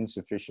 Tolerance is an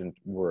insufficient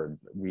word.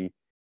 We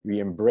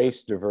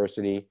embrace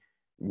diversity,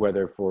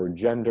 whether for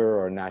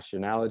gender or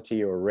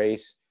nationality or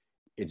race.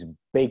 It's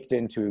baked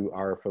into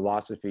our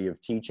philosophy of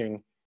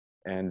teaching,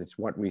 and it's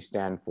what we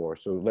stand for.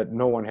 So let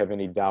no one have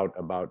any doubt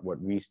about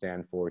what we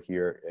stand for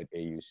here at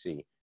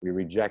AUC. We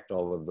reject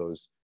all of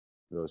those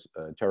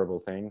terrible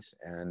things,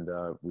 and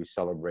we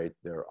celebrate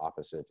their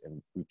opposite,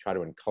 and we try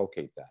to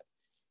inculcate that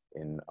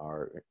in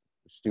our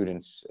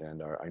students,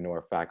 and I know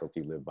our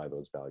faculty live by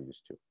those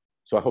values too.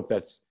 So I hope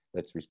that's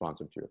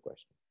responsive to your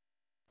question.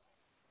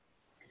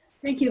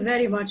 Thank you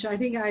very much. I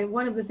think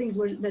one of the things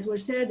that were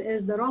said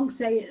is the wrong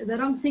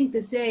thing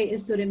to say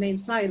is to remain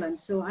silent.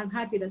 So I'm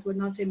happy that we're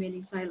not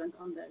remaining silent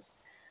on this.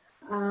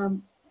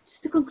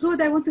 Just to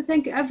conclude, I want to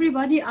thank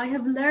everybody. I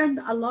have learned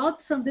a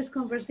lot from this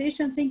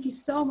conversation. Thank you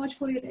so much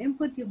for your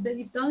input. You've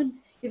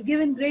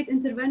given great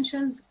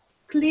interventions,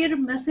 clear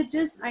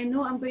messages. I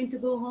know I'm going to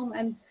go home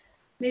and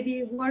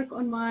maybe work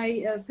on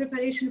my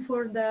preparation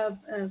for the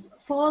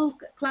fall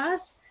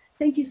class.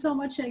 Thank you so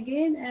much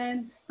again,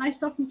 and nice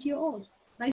talking to you all.